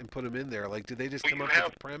comics and put them in there? Like, did they just come up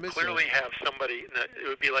with a premise? Clearly have somebody. It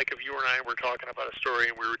would be like if you and I were talking about a story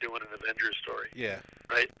and we were doing an Avengers story. Yeah.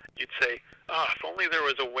 Right? You'd say, if only there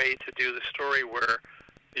was a way to do the story where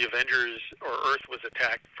the Avengers or Earth was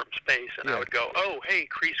attacked from space, and I would go, oh, hey,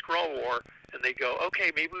 Kree-Skrull War, and they go,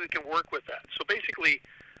 okay, maybe we can work with that. So basically,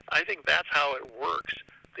 I think that's how it works.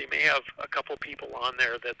 They may have a couple people on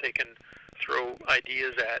there that they can throw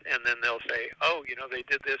ideas at, and then they'll say, oh, they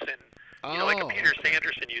did this in, like a Peter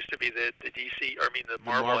Sanderson used to be the DC, the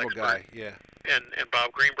Marvel expert. Guy, yeah. And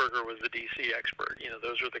Bob Greenberger was the DC expert.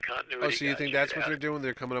 Those are the continuity guys. Oh, so you think that's what they're doing?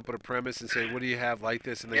 They're coming up with a premise and saying, what do you have like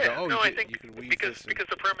this? And they go, I think you can weave because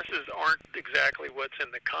the premises aren't exactly what's in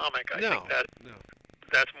the comic. I think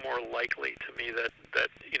that's more likely to me that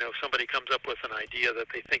somebody comes up with an idea that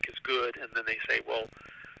they think is good, and then they say, well,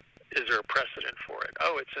 is there a precedent for it?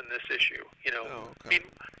 Oh, it's in this issue. I mean,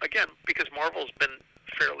 again, because Marvel's been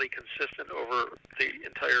fairly consistent over the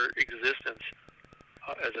entire existence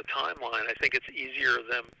as a timeline, I think it's easier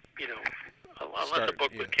than, unless a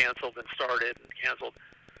book was canceled and started and canceled,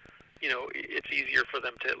 it's easier for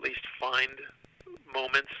them to at least find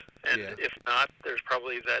moments, and if not, there's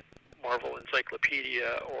probably that Marvel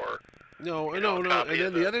encyclopedia or No. And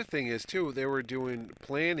then the other thing is, too, they were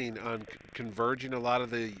planning on converging a lot of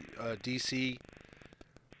the DC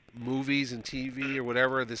movies and TV or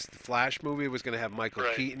whatever. This Flash movie was going to have Michael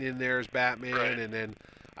Keaton in there as Batman, and then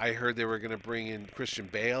I heard they were going to bring in Christian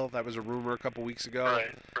Bale. That was a rumor a couple weeks ago.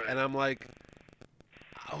 And I'm like,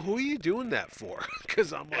 who are you doing that for?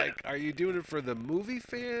 Because I'm like, are you doing it for the movie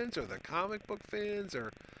fans or the comic book fans?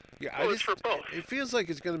 Or It's for both. It feels like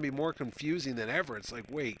it's going to be more confusing than ever. It's like,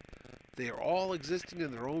 wait, they're all existing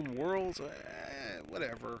in their own worlds?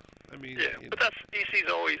 Whatever. I mean, but that's DC's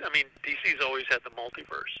always had the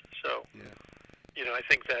multiverse. So, I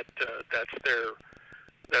think that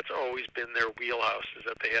that's always been their wheelhouse, is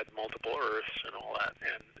that they had multiple Earths and all that.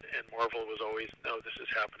 And Marvel was always, no, this is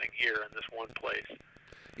happening here in this one place.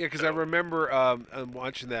 Yeah, because I remember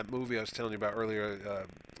watching that movie I was telling you about earlier,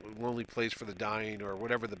 Lonely Place for the Dying, or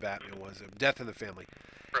whatever the Batman was, Death in the Family.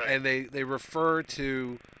 Right. And they refer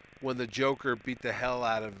to when the Joker beat the hell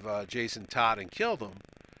out of Jason Todd and killed him.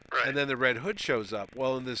 Right. And then the Red Hood shows up.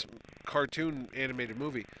 Well, in this cartoon animated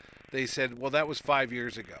movie, they said, well, that was 5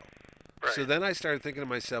 years ago. Right. So then I started thinking to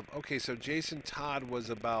myself, okay, so Jason Todd was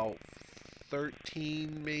about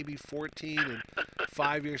 13, maybe 14, and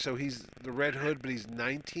 5 years. So he's the Red Hood, but he's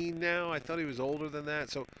 19 now. I thought he was older than that.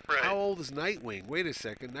 So how old is Nightwing? Wait a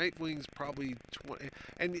second. Nightwing's probably 20.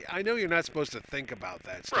 And I know you're not supposed to think about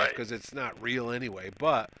that stuff because it's not real anyway,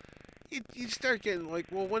 but you start getting like,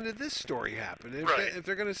 well, when did this story happen? If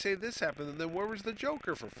they're going to say this happened, then where was the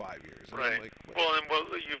Joker for 5 years? And right. I'm like, well,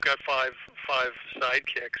 you've got five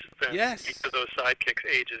sidekicks. Then each of those sidekicks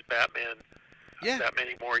ages Batman that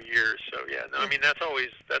many more years. So, I mean, that's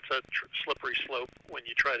a slippery slope when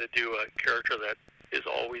you try to do a character that is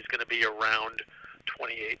always going to be around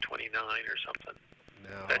 28, 29 or something.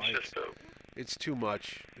 No, that's it's too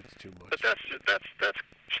much. It's too much. But that's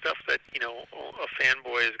stuff that a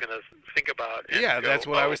fanboy is going to think about. And that's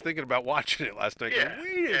what I was thinking about watching it last night. Yeah,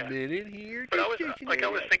 Wait a minute here. But I was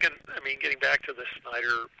thinking. I mean, getting back to the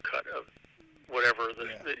Snyder cut of whatever.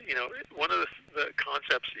 One of the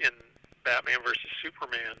concepts in Batman versus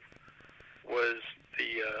Superman was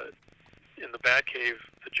in the Batcave,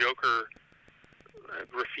 the Joker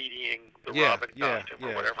graffitiing the Robin costume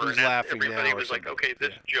or whatever, and everybody was like, okay,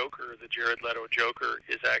 this Joker, the Jared Leto Joker,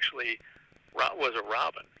 was a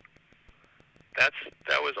Robin. That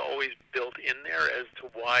was always built in there as to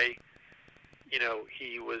why,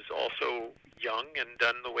 he was also young and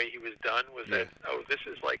done the way he was done. Was that this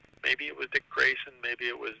is like, maybe it was Dick Grayson, maybe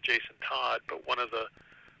it was Jason Todd, but one of the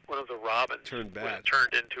Robins turned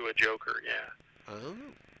into a Joker. Yeah. Oh,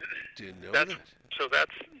 didn't know that. So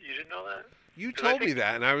you didn't know that? You told me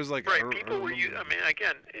that, and I was like, right. People were. I mean,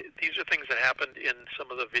 again, these are things that happened in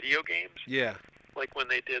some of the video games. Yeah. Like when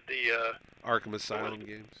they did the Arkham Asylum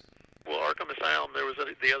games. Well, Arkham Asylum, there was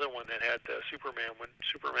the other one that had Superman when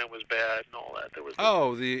Superman was bad and all that. There was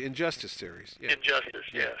the Injustice series. Yeah.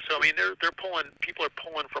 Injustice, yeah. So I mean, people are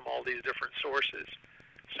pulling from all these different sources.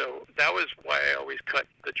 So that was why I always cut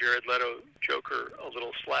the Jared Leto Joker a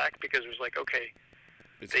little slack, because it was like, okay,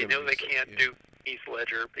 they know they can't do Heath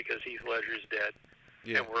Ledger because Heath Ledger's dead,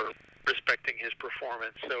 and we're respecting his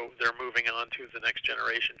performance, so they're moving on to the next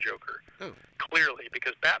generation Joker. Oh. Clearly,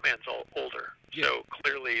 because Batman's older, so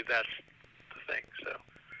clearly that's the thing. So,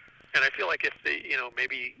 and I feel like if they,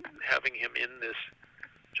 maybe having him in this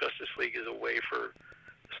Justice League is a way for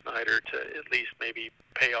Snyder to at least maybe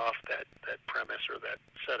pay off that premise or that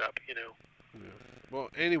setup, Yeah. Well,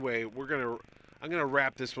 anyway, I'm gonna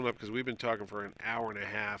wrap this one up because we've been talking for an hour and a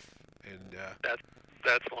half, and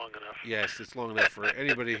that's long enough. Yes, it's long enough for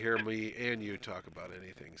anybody to hear me and you talk about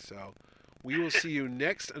anything. So we will see you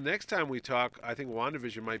next time we talk. I think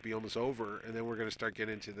WandaVision might be almost over, and then we're going to start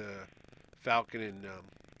getting into the Falcon and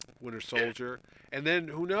Winter Soldier, and then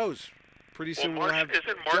who knows? Pretty soon we'll have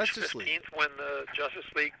Justice League. Isn't March 15th when the Justice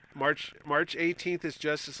League? March 18th is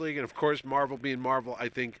Justice League, and of course Marvel being Marvel, I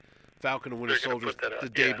think Falcon and Winter Soldier the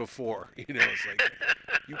day before. It's like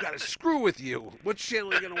you got to screw with you. What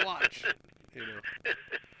channel are you gonna watch?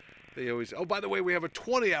 They always. Oh, by the way, we have a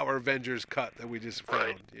 20-hour Avengers cut that we just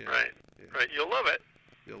found. Right. You'll love it.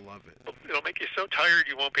 You'll love it. It'll make you so tired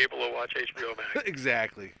you won't be able to watch HBO Max.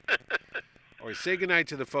 Exactly. All right, say goodnight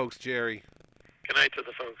to the folks, Jerry. Good night to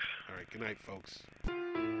the folks. All right, good night, folks.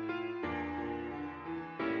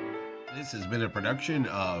 This has been a production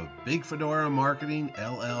of Big Fedora Marketing,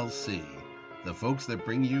 LLC. The folks that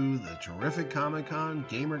bring you the terrific Comic-Con,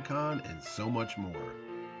 GamerCon, and so much more.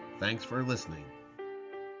 Thanks for listening.